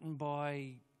book written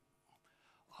by,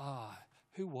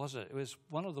 who was it? It was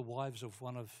one of the wives of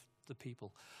one of the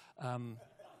people.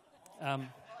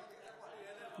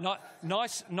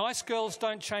 Nice Girls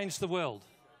Don't Change the World.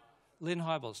 Lynn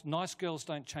Hybels, Nice Girls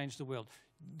Don't Change the World.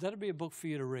 That'd be a book for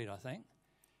you to read, I think.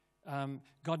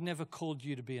 God never called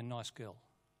you to be a nice girl.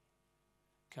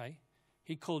 Okay?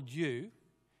 He called you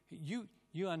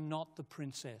are not the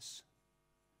princess.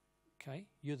 Okay?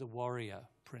 You're the warrior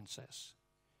princess.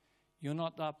 You're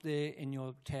not up there in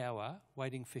your tower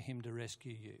waiting for him to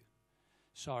rescue you.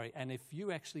 Sorry. And if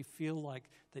you actually feel like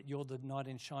that you're the knight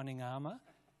in shining armor,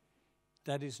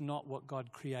 that is not what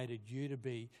God created you to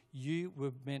be. You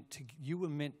were meant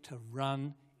to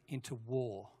run into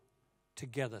war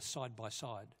together, side by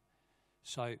side.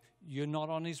 So you're not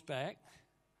on his back.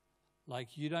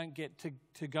 Like you don't get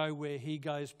to go where he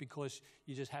goes because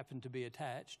you just happen to be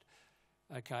attached.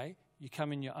 Okay? You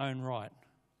come in your own right.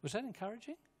 Was that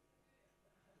encouraging?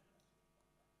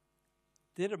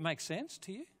 Did it make sense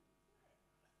to you?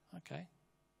 Okay.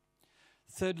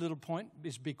 Third little point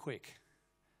is be quick.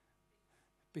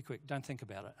 Be quick. Don't think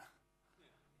about it.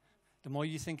 The more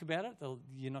you think about it,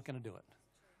 you're not going to do it.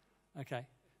 Okay?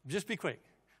 Just be quick.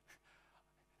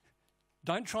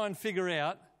 Don't try and figure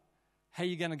out how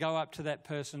you're going to go up to that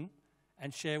person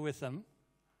and share with them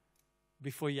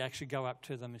before you actually go up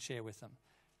to them and share with them.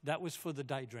 That was for the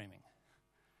daydreaming.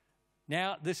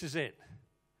 Now, this is it.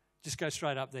 Just go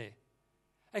straight up there.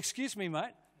 Excuse me,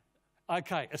 mate.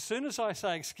 Okay, as soon as I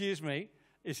say excuse me,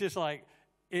 it's just like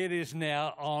it is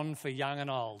now on for young and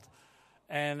old.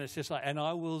 And it's just like, and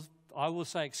I will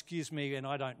say excuse me and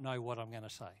I don't know what I'm going to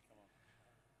say.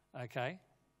 Okay?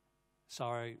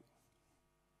 Sorry.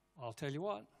 I'll tell you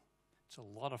what, it's a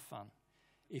lot of fun.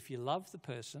 If you love the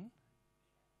person,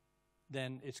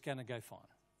 then it's going to go fine.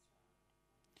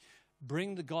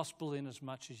 Bring the gospel in as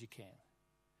much as you can.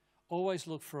 Always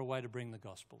look for a way to bring the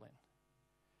gospel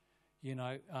in. You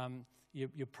know,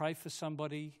 you pray for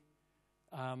somebody,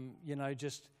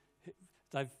 just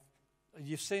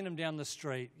you've seen them down the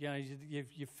street,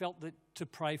 you've felt that to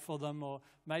pray for them, or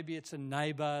maybe it's a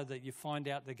neighbour that you find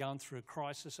out they're going through a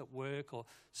crisis at work or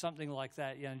something like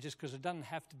that, just because it doesn't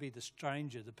have to be the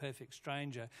stranger, the perfect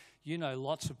stranger. You know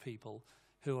lots of people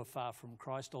who are far from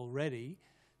Christ already,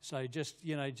 so just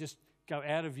go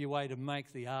out of your way to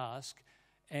make the ask.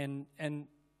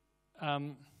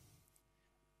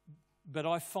 But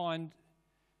I found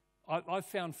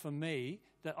for me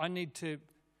that I need to.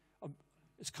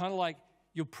 It's kind of like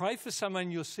you'll pray for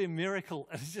someone, you'll see a miracle,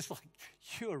 and it's just like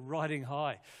you are riding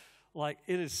high. Like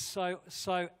it is so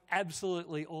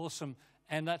absolutely awesome,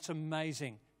 and that's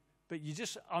amazing. But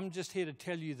I'm just here to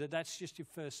tell you that that's just your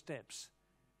first steps,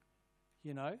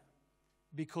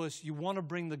 because you want to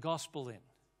bring the gospel in.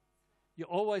 You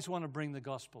always want to bring the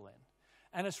gospel in.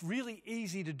 And it's really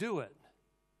easy to do it.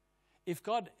 If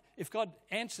God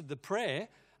answered the prayer,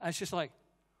 it's just like,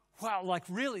 wow, like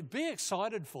really be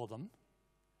excited for them.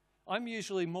 I'm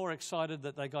usually more excited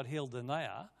that they got healed than they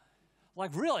are.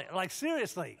 Like really, like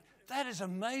seriously, that is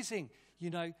amazing.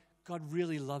 God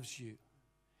really loves you.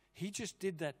 He just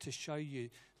did that to show you.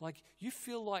 Like you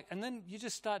feel like, and then you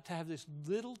just start to have this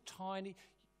little tiny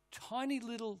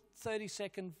little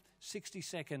 30-second,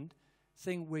 60-second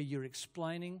thing where you're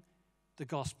explaining the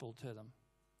gospel to them,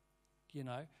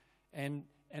 and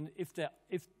if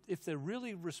they're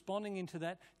really responding into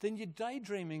that, then you're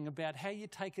daydreaming about how you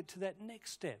take it to that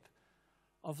next step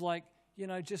of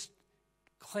just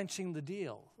clenching the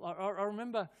deal. I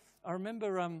remember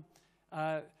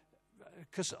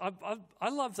because I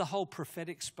love the whole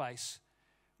prophetic space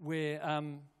where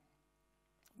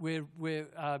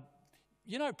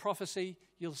prophecy,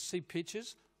 you'll see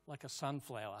pictures like a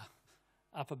sunflower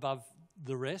up above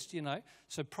the rest,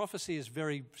 So prophecy is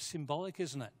very symbolic,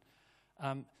 isn't it?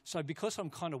 So because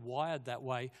I'm kind of wired that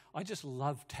way, I just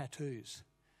love tattoos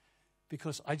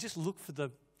because I just look for the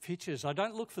pictures. I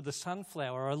don't look for the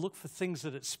sunflower. I look for things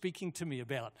that it's speaking to me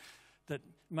about that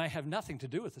may have nothing to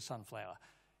do with the sunflower.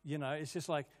 It's just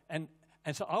like, and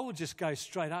so I will just go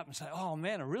straight up and say, oh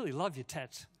man, I really love your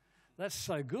tats. That's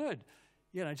so good.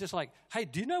 Just like, hey,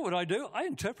 do you know what I do? I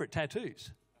interpret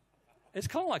tattoos. It's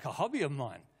kind of like a hobby of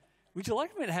mine. Would you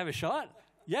like me to have a shot?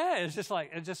 Yeah, it's just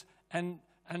like, and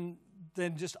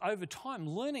then just over time,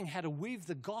 learning how to weave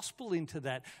the gospel into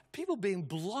that. People being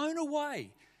blown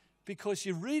away because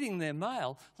you're reading their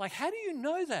mail. Like, how do you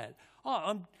know that?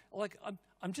 Oh,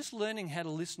 I'm just learning how to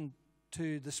listen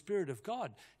to the Spirit of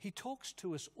God. He talks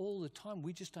to us all the time.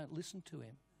 We just don't listen to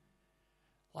him.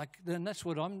 Then that's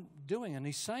what I'm doing. And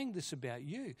he's saying this about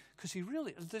you because he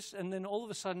really, and then all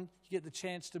of a sudden you get the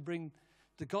chance to bring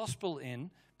the gospel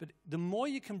in. But the more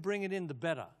you can bring it in, the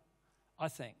better, I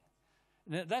think.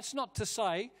 Now, that's not to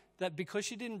say that because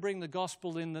you didn't bring the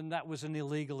gospel in, then that was an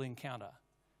illegal encounter,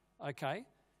 okay?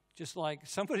 Just like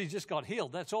somebody just got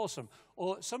healed, that's awesome.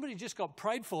 Or somebody just got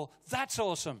prayed for, that's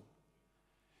awesome.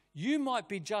 You might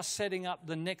be just setting up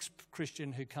the next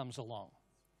Christian who comes along.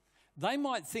 They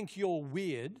might think you're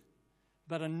weird,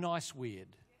 but a nice weird.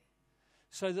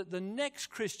 So that the next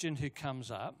Christian who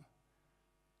comes up,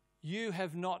 you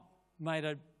have not made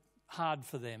it hard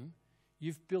for them.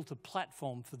 You've built a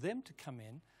platform for them to come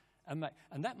in, and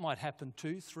that might happen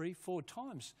 2, 3, 4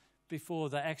 times before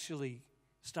they actually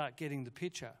start getting the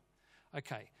picture.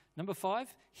 Okay, number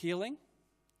 5, healing.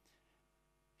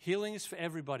 Healing is for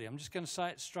everybody. I'm just going to say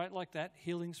it straight like that.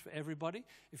 Healing's for everybody.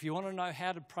 If you want to know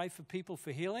how to pray for people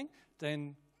for healing,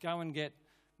 then go and get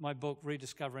my book,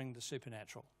 Rediscovering the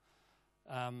Supernatural,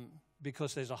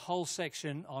 because there's a whole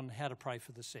section on how to pray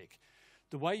for the sick.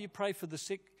 The way you pray for the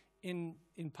sick in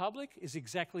public is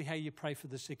exactly how you pray for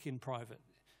the sick in private.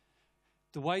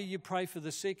 The way you pray for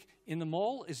the sick in the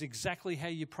mall is exactly how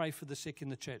you pray for the sick in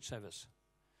the church service.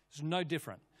 It's no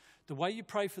different. The way you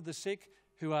pray for the sick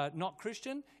who are not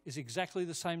Christian is exactly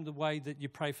the same the way that you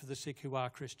pray for the sick who are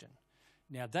Christian.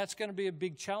 Now, that's going to be a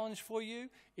big challenge for you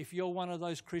if you're one of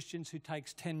those Christians who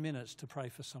takes 10 minutes to pray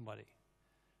for somebody.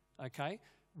 Okay?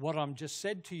 What I'm just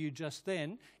said to you just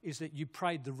then is that you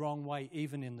prayed the wrong way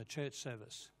even in the church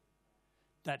service.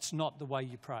 That's not the way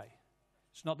you pray.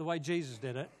 It's not the way Jesus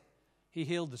did it. He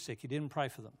healed the sick. He didn't pray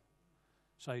for them.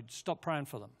 So stop praying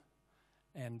for them.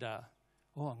 And,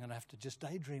 I'm going to have to just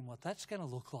daydream what that's going to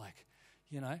look like,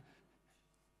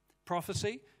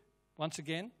 Prophecy, once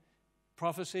again,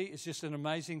 prophecy is just an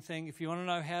amazing thing. If you want to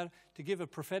know how to give a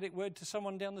prophetic word to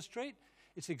someone down the street,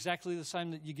 it's exactly the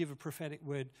same that you give a prophetic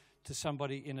word to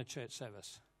somebody in a church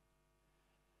service.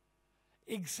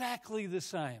 Exactly the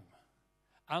same.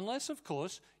 Unless, of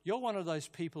course, you're one of those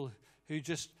people who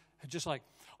just like,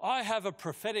 I have a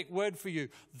prophetic word for you.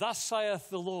 Thus saith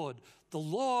the Lord. The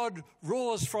Lord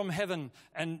roars from heaven.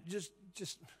 And just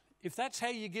if that's how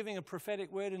you're giving a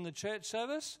prophetic word in the church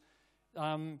service,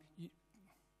 don't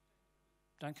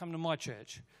come to my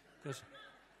church, because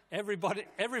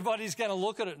everybody's going to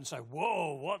look at it and say,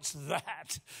 whoa, what's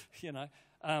that? You know,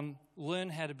 learn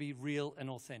how to be real and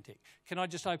authentic. Can I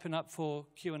just open up for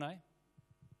Q&A?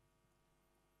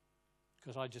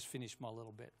 Because I just finished my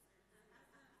little bit.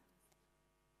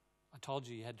 I told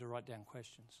you had to write down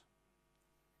questions.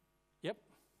 Yep.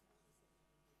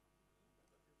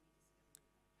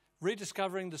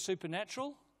 Rediscovering the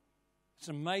Supernatural. It's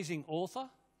an amazing author.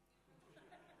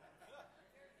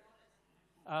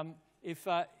 If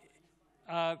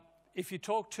you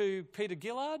talk to Peter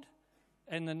Gillard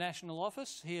in the National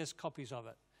Office, he has copies of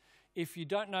it. If you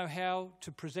don't know how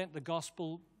to present the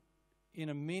gospel in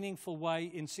a meaningful way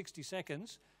in 60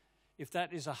 seconds, if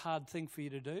that is a hard thing for you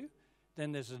to do,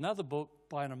 then there's another book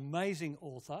by an amazing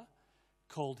author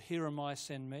called Here Am I,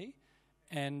 Send Me.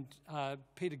 And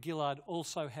Peter Gillard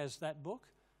also has that book.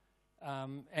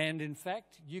 And in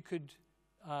fact, you could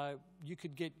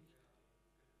get,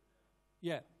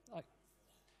 yeah.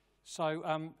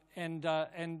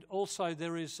 And also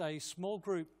there is a small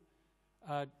group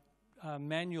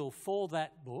manual for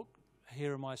that book,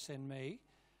 Here Am I, Send Me,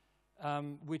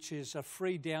 which is a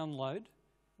free download,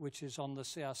 which is on the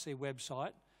CRC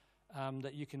website,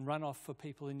 that you can run off for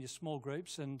people in your small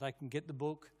groups, and they can get the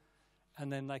book and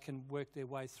then they can work their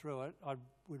way through it. I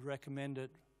would recommend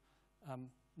it,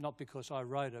 not because I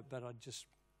wrote it, but I just...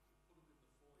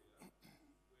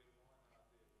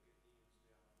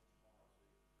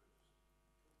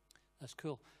 That's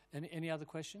cool. Any other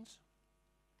questions?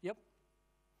 Yep.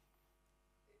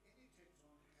 Any tips on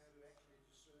how to actually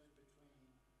discern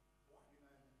between what you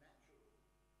know in the natural and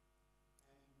what God is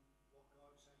saying to you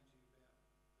about a particular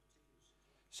situation?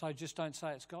 So just don't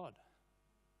say it's God.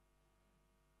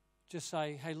 Just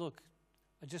say, hey, look,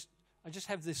 I just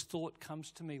have this thought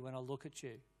comes to me when I look at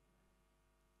you.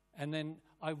 And then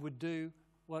I would do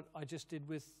what I just did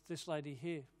with this lady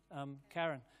here,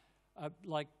 Karen.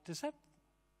 Does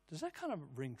that kind of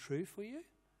ring true for you?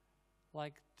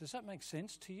 Like, does that make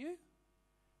sense to you?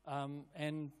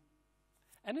 And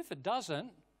if it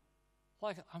doesn't,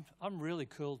 like, I'm really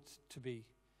cool to be,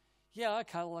 yeah,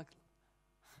 okay, like,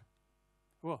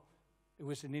 well, it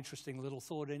was an interesting little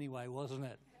thought anyway, wasn't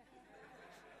it?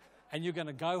 And you're going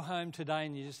to go home today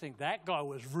and you just think, that guy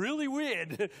was really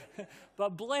weird.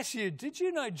 But bless you, did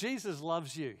you know Jesus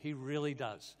loves you? He really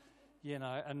does. You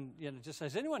know, and just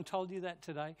has anyone told you that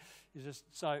today?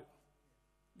 So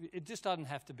it just doesn't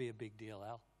have to be a big deal,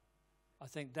 Al. I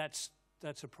think that's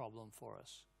a problem for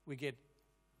us. We get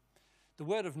the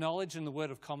word of knowledge and the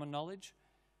word of common knowledge.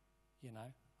 You know,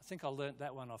 I think I learnt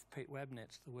that one off Pete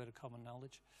Wabnetz, the word of common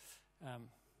knowledge.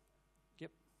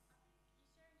 Yep.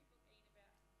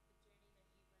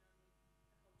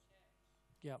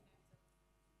 Yep.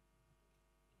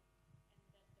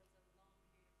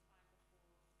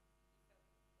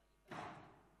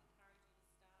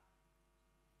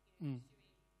 Mm.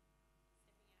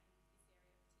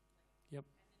 Yep.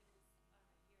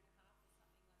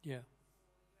 Yeah.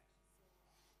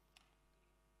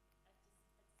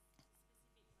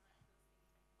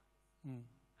 Mm.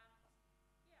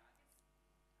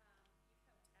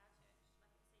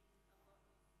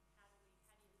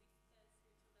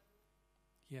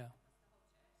 Yeah.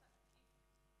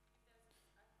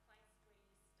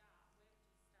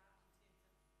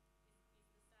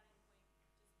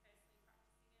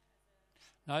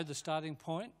 No, the starting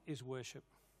point is worship.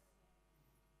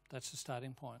 That's the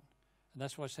starting point. And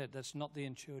that's why I said that's not the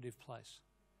intuitive place.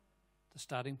 The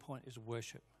starting point is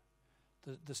worship.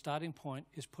 The starting point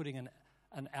is putting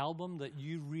an album that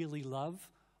you really love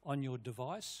on your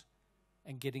device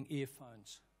and getting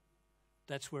earphones.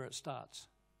 That's where it starts.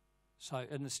 So,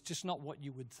 and it's just not what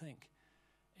you would think.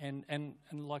 And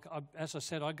like, as I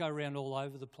said, I go around all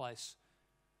over the place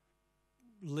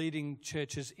leading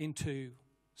churches into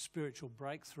spiritual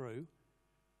breakthrough,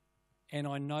 and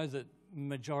I know that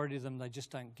majority of them, they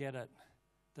just don't get it,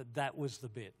 that was the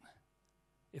bit.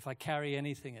 If I carry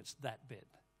anything, it's that bit.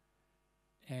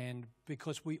 And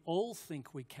because we all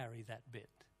think we carry that bit.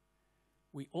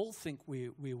 We all think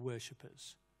we're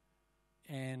worshippers.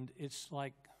 And it's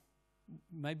like,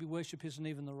 maybe worship isn't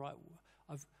even the right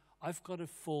word. I've got to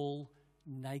fall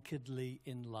nakedly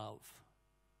in love.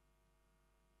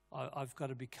 I've got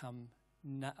to become...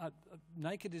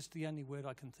 naked is the only word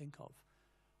I can think of.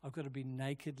 I've got to be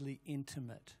nakedly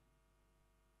intimate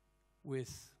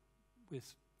with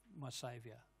my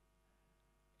Saviour.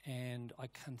 And I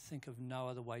can think of no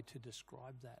other way to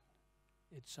describe that.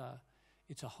 It's a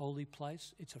holy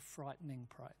place. It's a frightening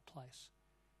place.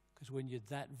 Because when you're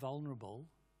that vulnerable,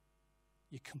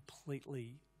 you're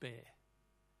completely bare.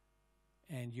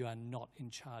 And you are not in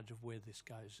charge of where this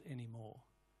goes anymore.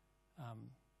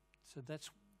 So that's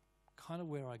kind of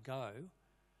where I go.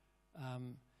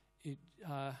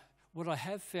 What I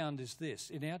have found is this,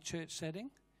 in our church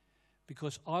setting,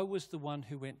 because I was the one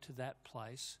who went to that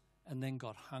place and then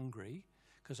got hungry,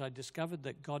 because I discovered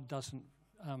that God doesn't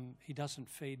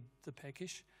feed the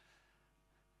peckish,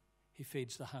 he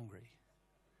feeds the hungry.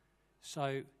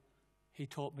 So he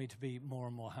taught me to be more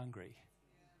and more hungry.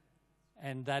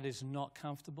 And that is not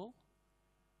comfortable.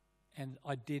 And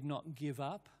I did not give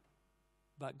up,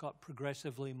 but got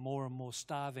progressively more and more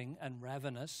starving and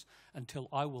ravenous until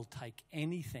I will take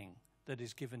anything that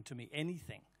is given to me,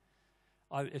 anything.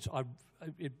 All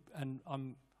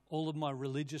of my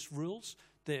religious rules,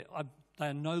 they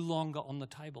are no longer on the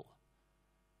table.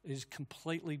 It is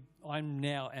completely, I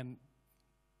now am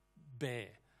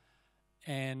bare.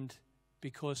 And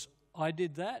because I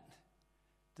did that,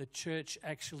 the church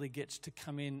actually gets to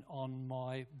come in on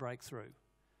my breakthrough.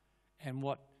 And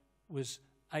what was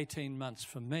 18 months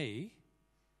for me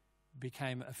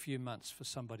became a few months for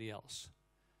somebody else.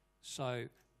 So,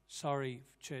 sorry,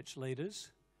 church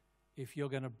leaders, if you're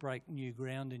going to break new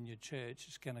ground in your church,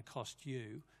 it's going to cost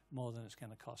you more than it's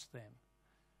going to cost them.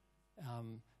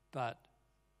 But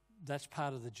that's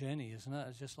part of the journey, isn't it?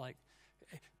 It's just like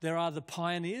there are the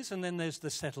pioneers and then there's the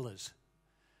settlers.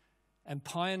 And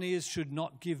pioneers should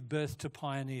not give birth to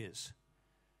pioneers.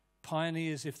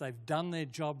 Pioneers, if they've done their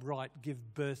job right,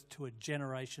 give birth to a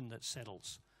generation that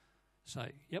settles. So,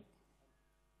 yep.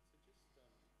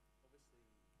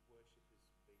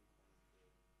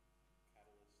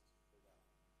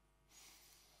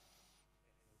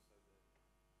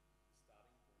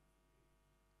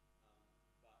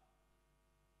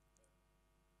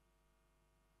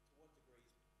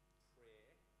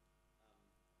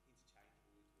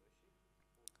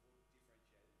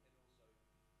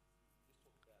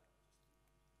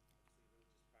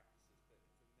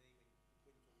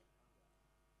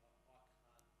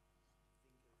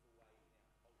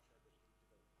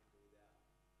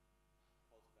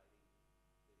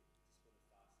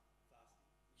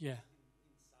 Yeah. In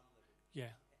some level.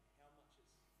 Yeah. How much is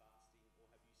fasting, or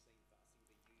have you seen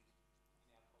fasting be used in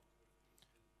our culture for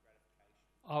instant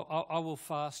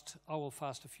gratification? I will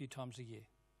fast a few times a year.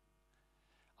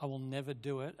 I will never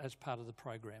do it as part of the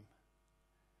program.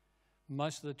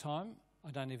 Most of the time,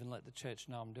 I don't even let the church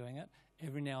know I'm doing it.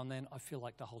 Every now and then, I feel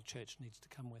like the whole church needs to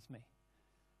come with me.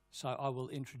 So I will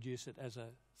introduce it as a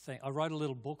thing. I wrote a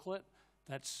little booklet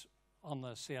that's on the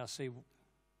CRC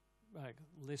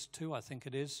list too, I think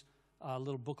it is, a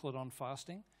little booklet on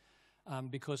fasting,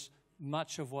 because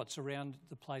much of what's around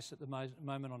the place at the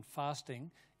moment on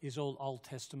fasting is all Old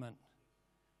Testament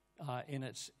in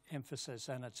its emphasis,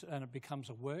 and it becomes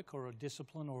a work or a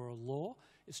discipline or a law.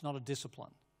 It's not a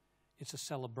discipline. It's a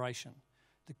celebration.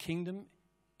 The kingdom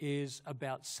is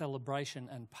about celebration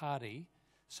and party.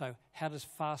 So how does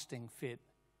fasting fit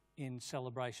in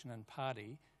celebration and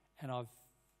party? And I've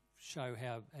shown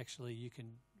how actually you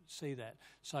can see that.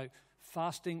 So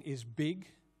fasting is big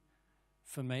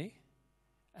for me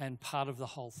and part of the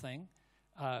whole thing.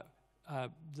 The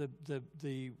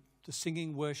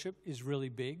singing worship is really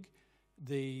big.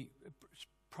 The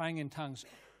praying in tongues.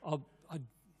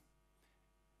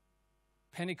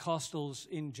 Pentecostals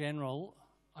in general,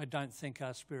 I don't think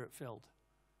are spirit-filled.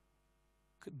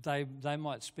 They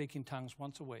might speak in tongues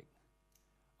once a week.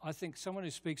 I think someone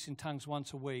who speaks in tongues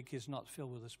once a week is not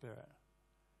filled with the Spirit.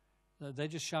 They're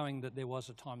just showing that there was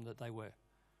a time that they were.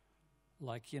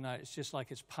 Like, it's just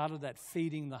like it's part of that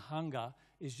feeding the hunger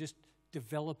is just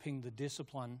developing the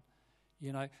discipline.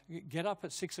 Get up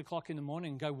at 6 o'clock in the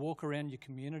morning and go walk around your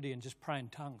community and just pray in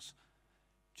tongues.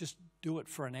 Just do it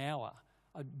for an hour.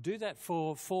 Do that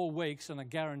for 4 weeks and I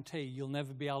guarantee you'll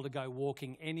never be able to go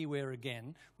walking anywhere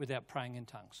again without praying in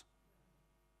tongues.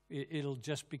 It'll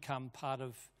just become part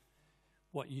of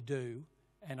what you do.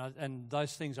 And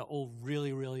those things are all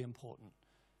really, really important.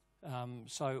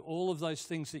 So all of those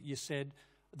things that you said,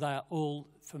 they are all,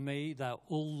 for me, they're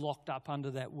all locked up under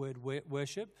that word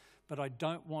worship. But I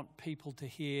don't want people to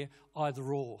hear either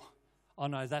or. Oh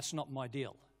no, that's not my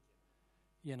deal.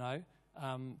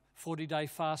 40-day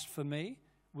fast for me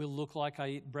will look like I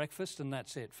eat breakfast and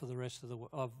that's it for the rest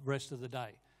of the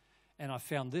day. And I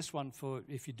found this one for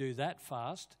if you do that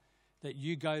fast, that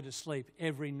you go to sleep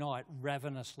every night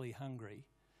ravenously hungry.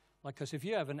 Because if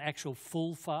you have an actual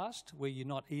full fast where you're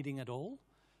not eating at all,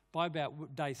 by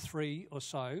about day 3 or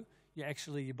so,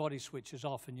 your body switches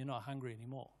off and you're not hungry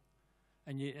anymore.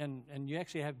 And you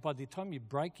actually have, by the time you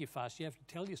break your fast, you have to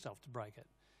tell yourself to break it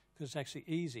because it's actually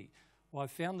easy. Well, I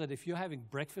found that if you're having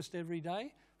breakfast every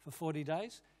day, for 40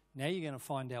 days. Now you're going to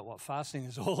find out what fasting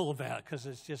is all about, because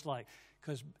it's just like,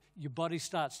 because your body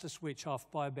starts to switch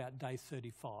off by about day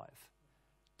 35.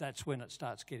 That's when it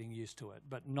starts getting used to it,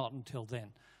 but not until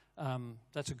then.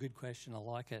 That's a good question. I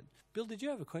like it. Bill, did you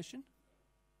have a question?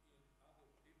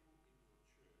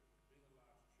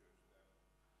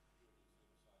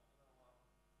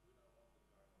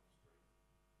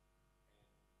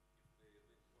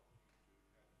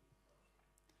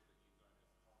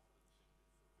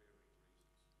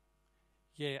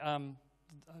 Yeah,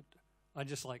 I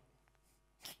just like,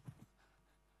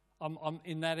 I'm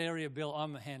in that area, Bill,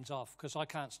 I'm hands off, because I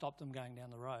can't stop them going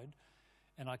down the road,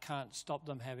 and I can't stop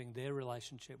them having their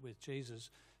relationship with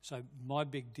Jesus. So my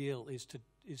big deal is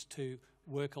to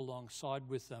work alongside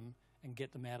with them and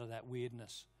get them out of that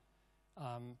weirdness.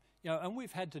 And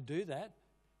we've had to do that.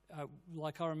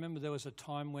 Like I remember there was a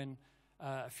time when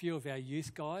a few of our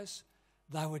youth guys,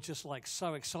 they were just like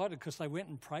so excited because they went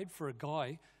and prayed for a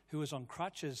guy who was on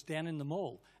crutches down in the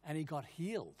mall, and he got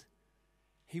healed.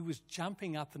 He was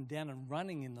jumping up and down and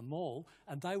running in the mall,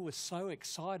 and they were so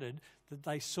excited that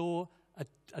they saw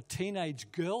a teenage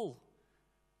girl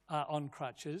on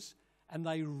crutches, and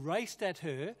they raced at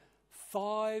her.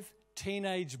 5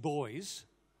 teenage boys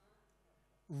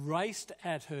raced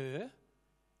at her,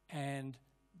 and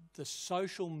the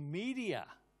social media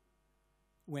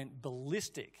went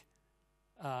ballistic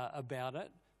about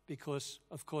it, because,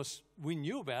 of course, we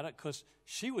knew about it because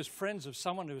she was friends of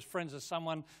someone who was friends of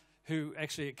someone who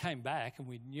actually it came back, and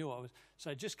we knew it was. So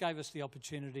it just gave us the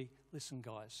opportunity, listen,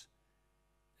 guys.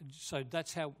 So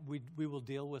that's how we will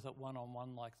deal with it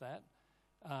one-on-one like that.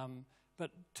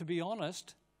 But to be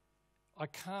honest, I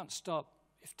can't stop,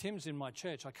 if Tim's in my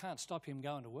church, I can't stop him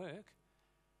going to work,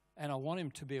 and I want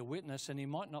him to be a witness, and he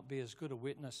might not be as good a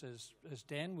witness as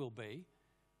Dan will be,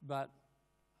 but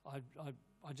I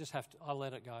just have to, I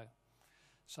let it go.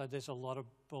 So there's a lot of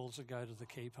balls that go to the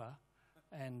keeper,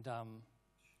 and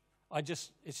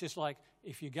it's just like,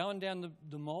 if you're going down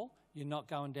the mall, you're not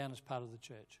going down as part of the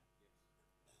church.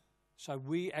 So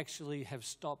we actually have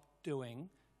stopped doing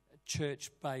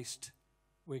church-based,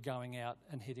 we're going out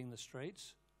and hitting the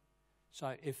streets.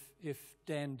 So if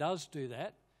Dan does do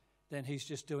that, then he's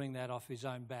just doing that off his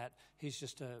own bat. He's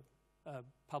just a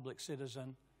public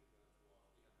citizen.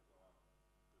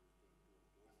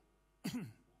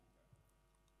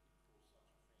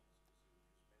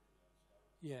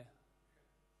 Yeah.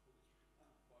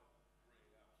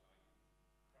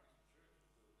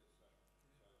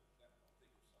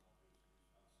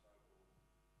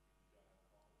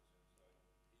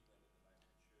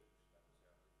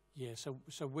 Yeah,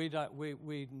 so we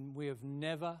have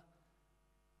never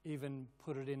even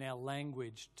put it in our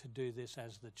language to do this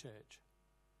as the church.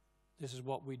 This is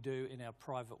what we do in our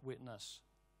private witness.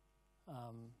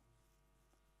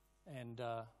 It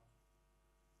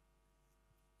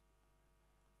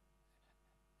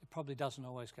probably doesn't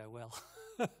always go well.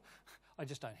 I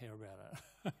just don't hear about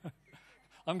it.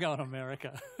 I'm going to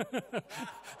America.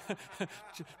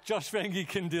 Josh Vangie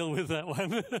can deal with that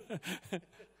one.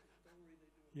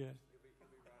 Yeah.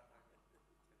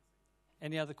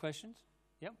 Any other questions?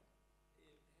 Yep.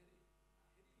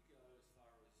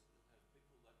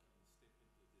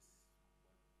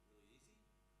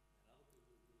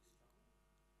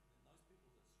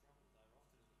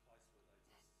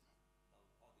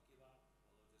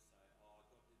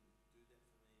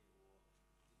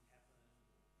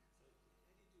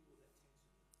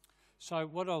 So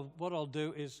what I'll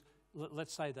do is,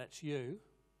 let's say that's you,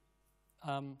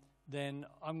 then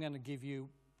I'm going to give you,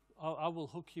 I will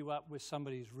hook you up with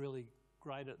somebody who's really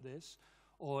great at this,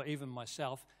 or even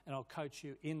myself, and I'll coach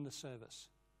you in the service.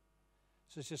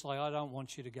 So it's just like, I don't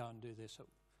want you to go and do this.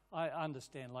 I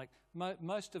understand, like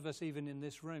most of us, even in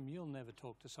this room, you'll never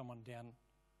talk to someone down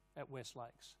at West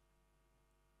Lakes.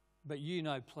 But you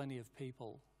know plenty of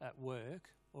people at work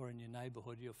or in your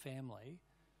neighbourhood, your family,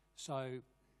 so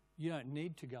you don't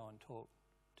need to go and talk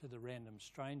to the random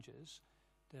strangers.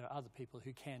 There are other people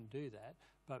who can do that,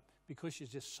 but because you're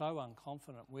just so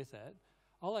unconfident with it,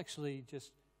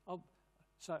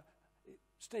 so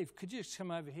Steve, could you just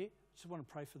come over here? I just want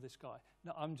to pray for this guy.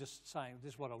 No, I'm just saying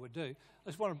this is what I would do. I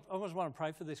just want to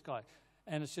pray for this guy.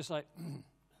 And it's just like,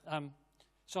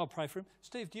 so I'll pray for him.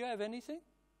 Steve, do you have anything?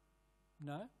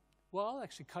 No? Well, I'll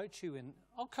actually coach you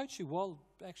I'll coach you while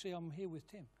actually I'm here with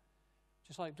Tim.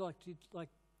 Just like, oh,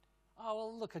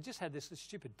 well, look, I just had this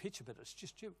stupid picture, but it's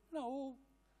just you. No,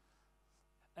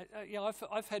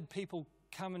 I've had people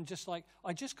come and just like,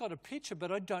 I just got a picture,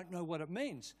 but I don't know what it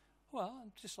means. Well,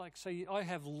 just like, so I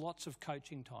have lots of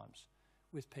coaching times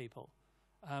with people.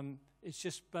 It's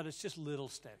just little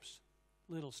steps.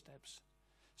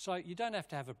 So you don't have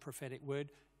to have a prophetic word.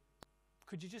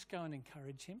 Could you just go and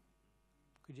encourage him?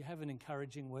 Could you have an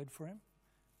encouraging word for him?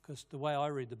 Because the way I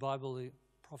read the Bible, the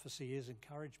prophecy is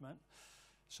encouragement.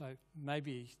 So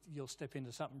maybe you'll step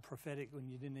into something prophetic when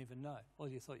you didn't even know. All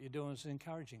you thought you're doing was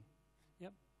encouraging.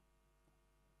 Yep.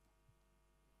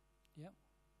 Yep.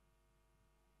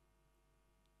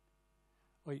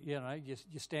 Or, you know, you're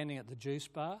standing at the juice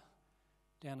bar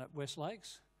down at West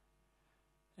Lakes,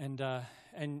 and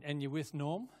you're with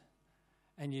Norm,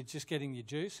 and you're just getting your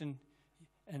juice, and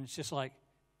it's just like,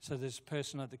 so there's a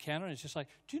person at the counter, and it's just like,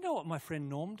 do you know what my friend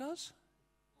Norm does?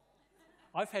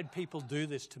 I've had people do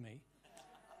this to me.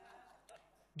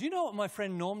 Do you know what my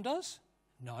friend Norm does?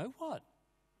 No, what?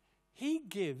 He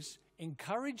gives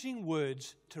encouraging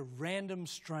words to random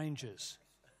strangers.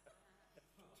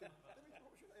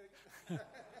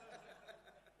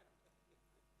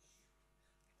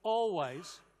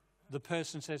 Always, the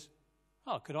person says,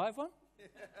 oh, could I have one?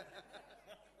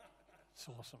 It's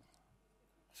awesome.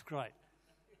 It's great.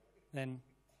 Then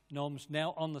Norm's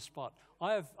now on the spot.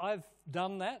 I've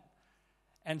done that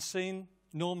and seen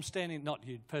Norm standing, not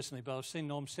you personally, but I've seen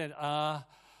Norm standing,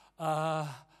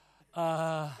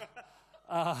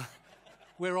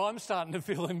 where I'm starting to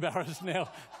feel embarrassed now.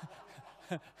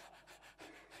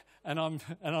 and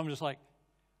I'm just like,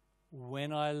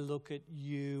 when I look at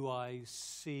you, I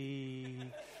see.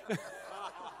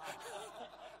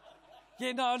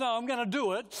 Yeah, no, I'm going to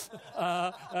do it.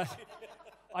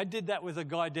 I did that with a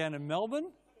guy down in Melbourne,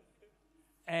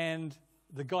 and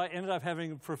the guy ended up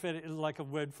having a prophetic, like a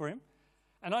word for him.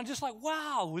 And I'm just like,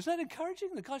 wow, was that encouraging?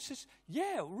 The guy says,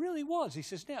 yeah, it really was. He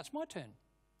says, now it's my turn.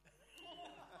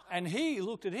 And he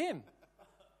looked at him.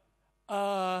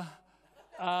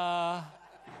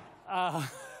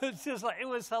 It's just like, it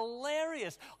was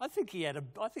hilarious. I think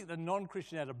the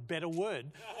non-Christian had a better word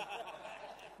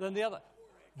than the other.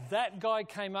 That guy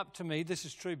came up to me, this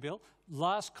is true, Bill,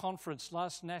 last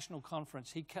national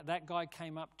conference, that guy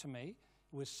came up to me.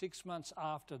 It was 6 months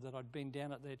after that I'd been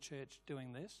down at their church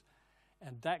doing this.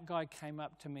 And that guy came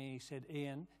up to me, he said,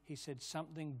 Ian, he said,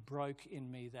 something broke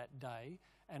in me that day,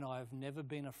 and I have never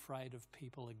been afraid of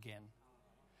people again.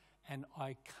 And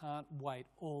I can't wait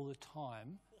all the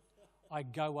time. I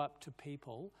go up to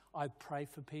people, I pray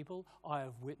for people, I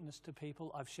have witnessed to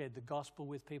people, I've shared the gospel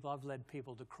with people, I've led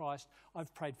people to Christ,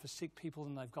 I've prayed for sick people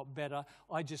and they've got better.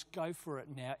 I just go for it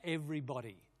now,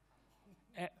 everybody.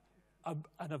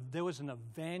 There was an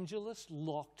evangelist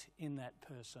locked in that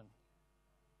person.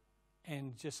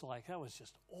 And just like, that was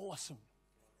just awesome.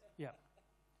 Yeah.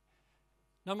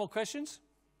 No more questions?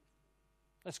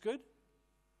 That's good?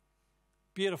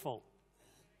 Beautiful.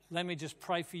 Let me just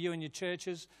pray for you and your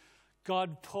churches.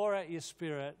 God, pour out your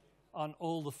Spirit on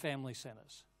all the family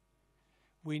centres.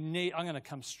 I'm going to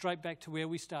come straight back to where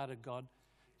we started, God,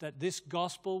 that this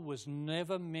gospel was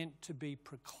never meant to be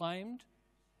proclaimed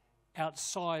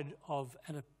outside of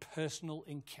a personal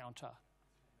encounter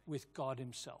with God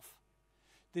himself.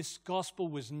 This gospel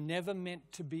was never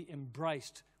meant to be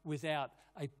embraced without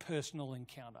a personal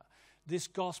encounter. This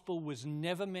gospel was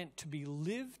never meant to be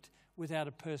lived without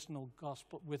a personal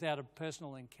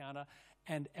encounter,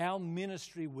 and our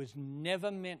ministry was never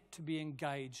meant to be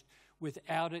engaged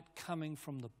without it coming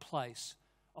from the place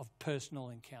of personal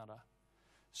encounter.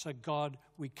 So God,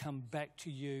 we come back to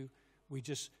you.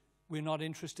 We're not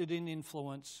interested in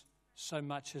influence so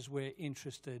much as we're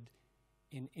interested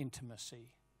in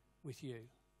intimacy with you.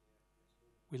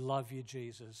 We love you,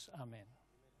 Jesus. Amen.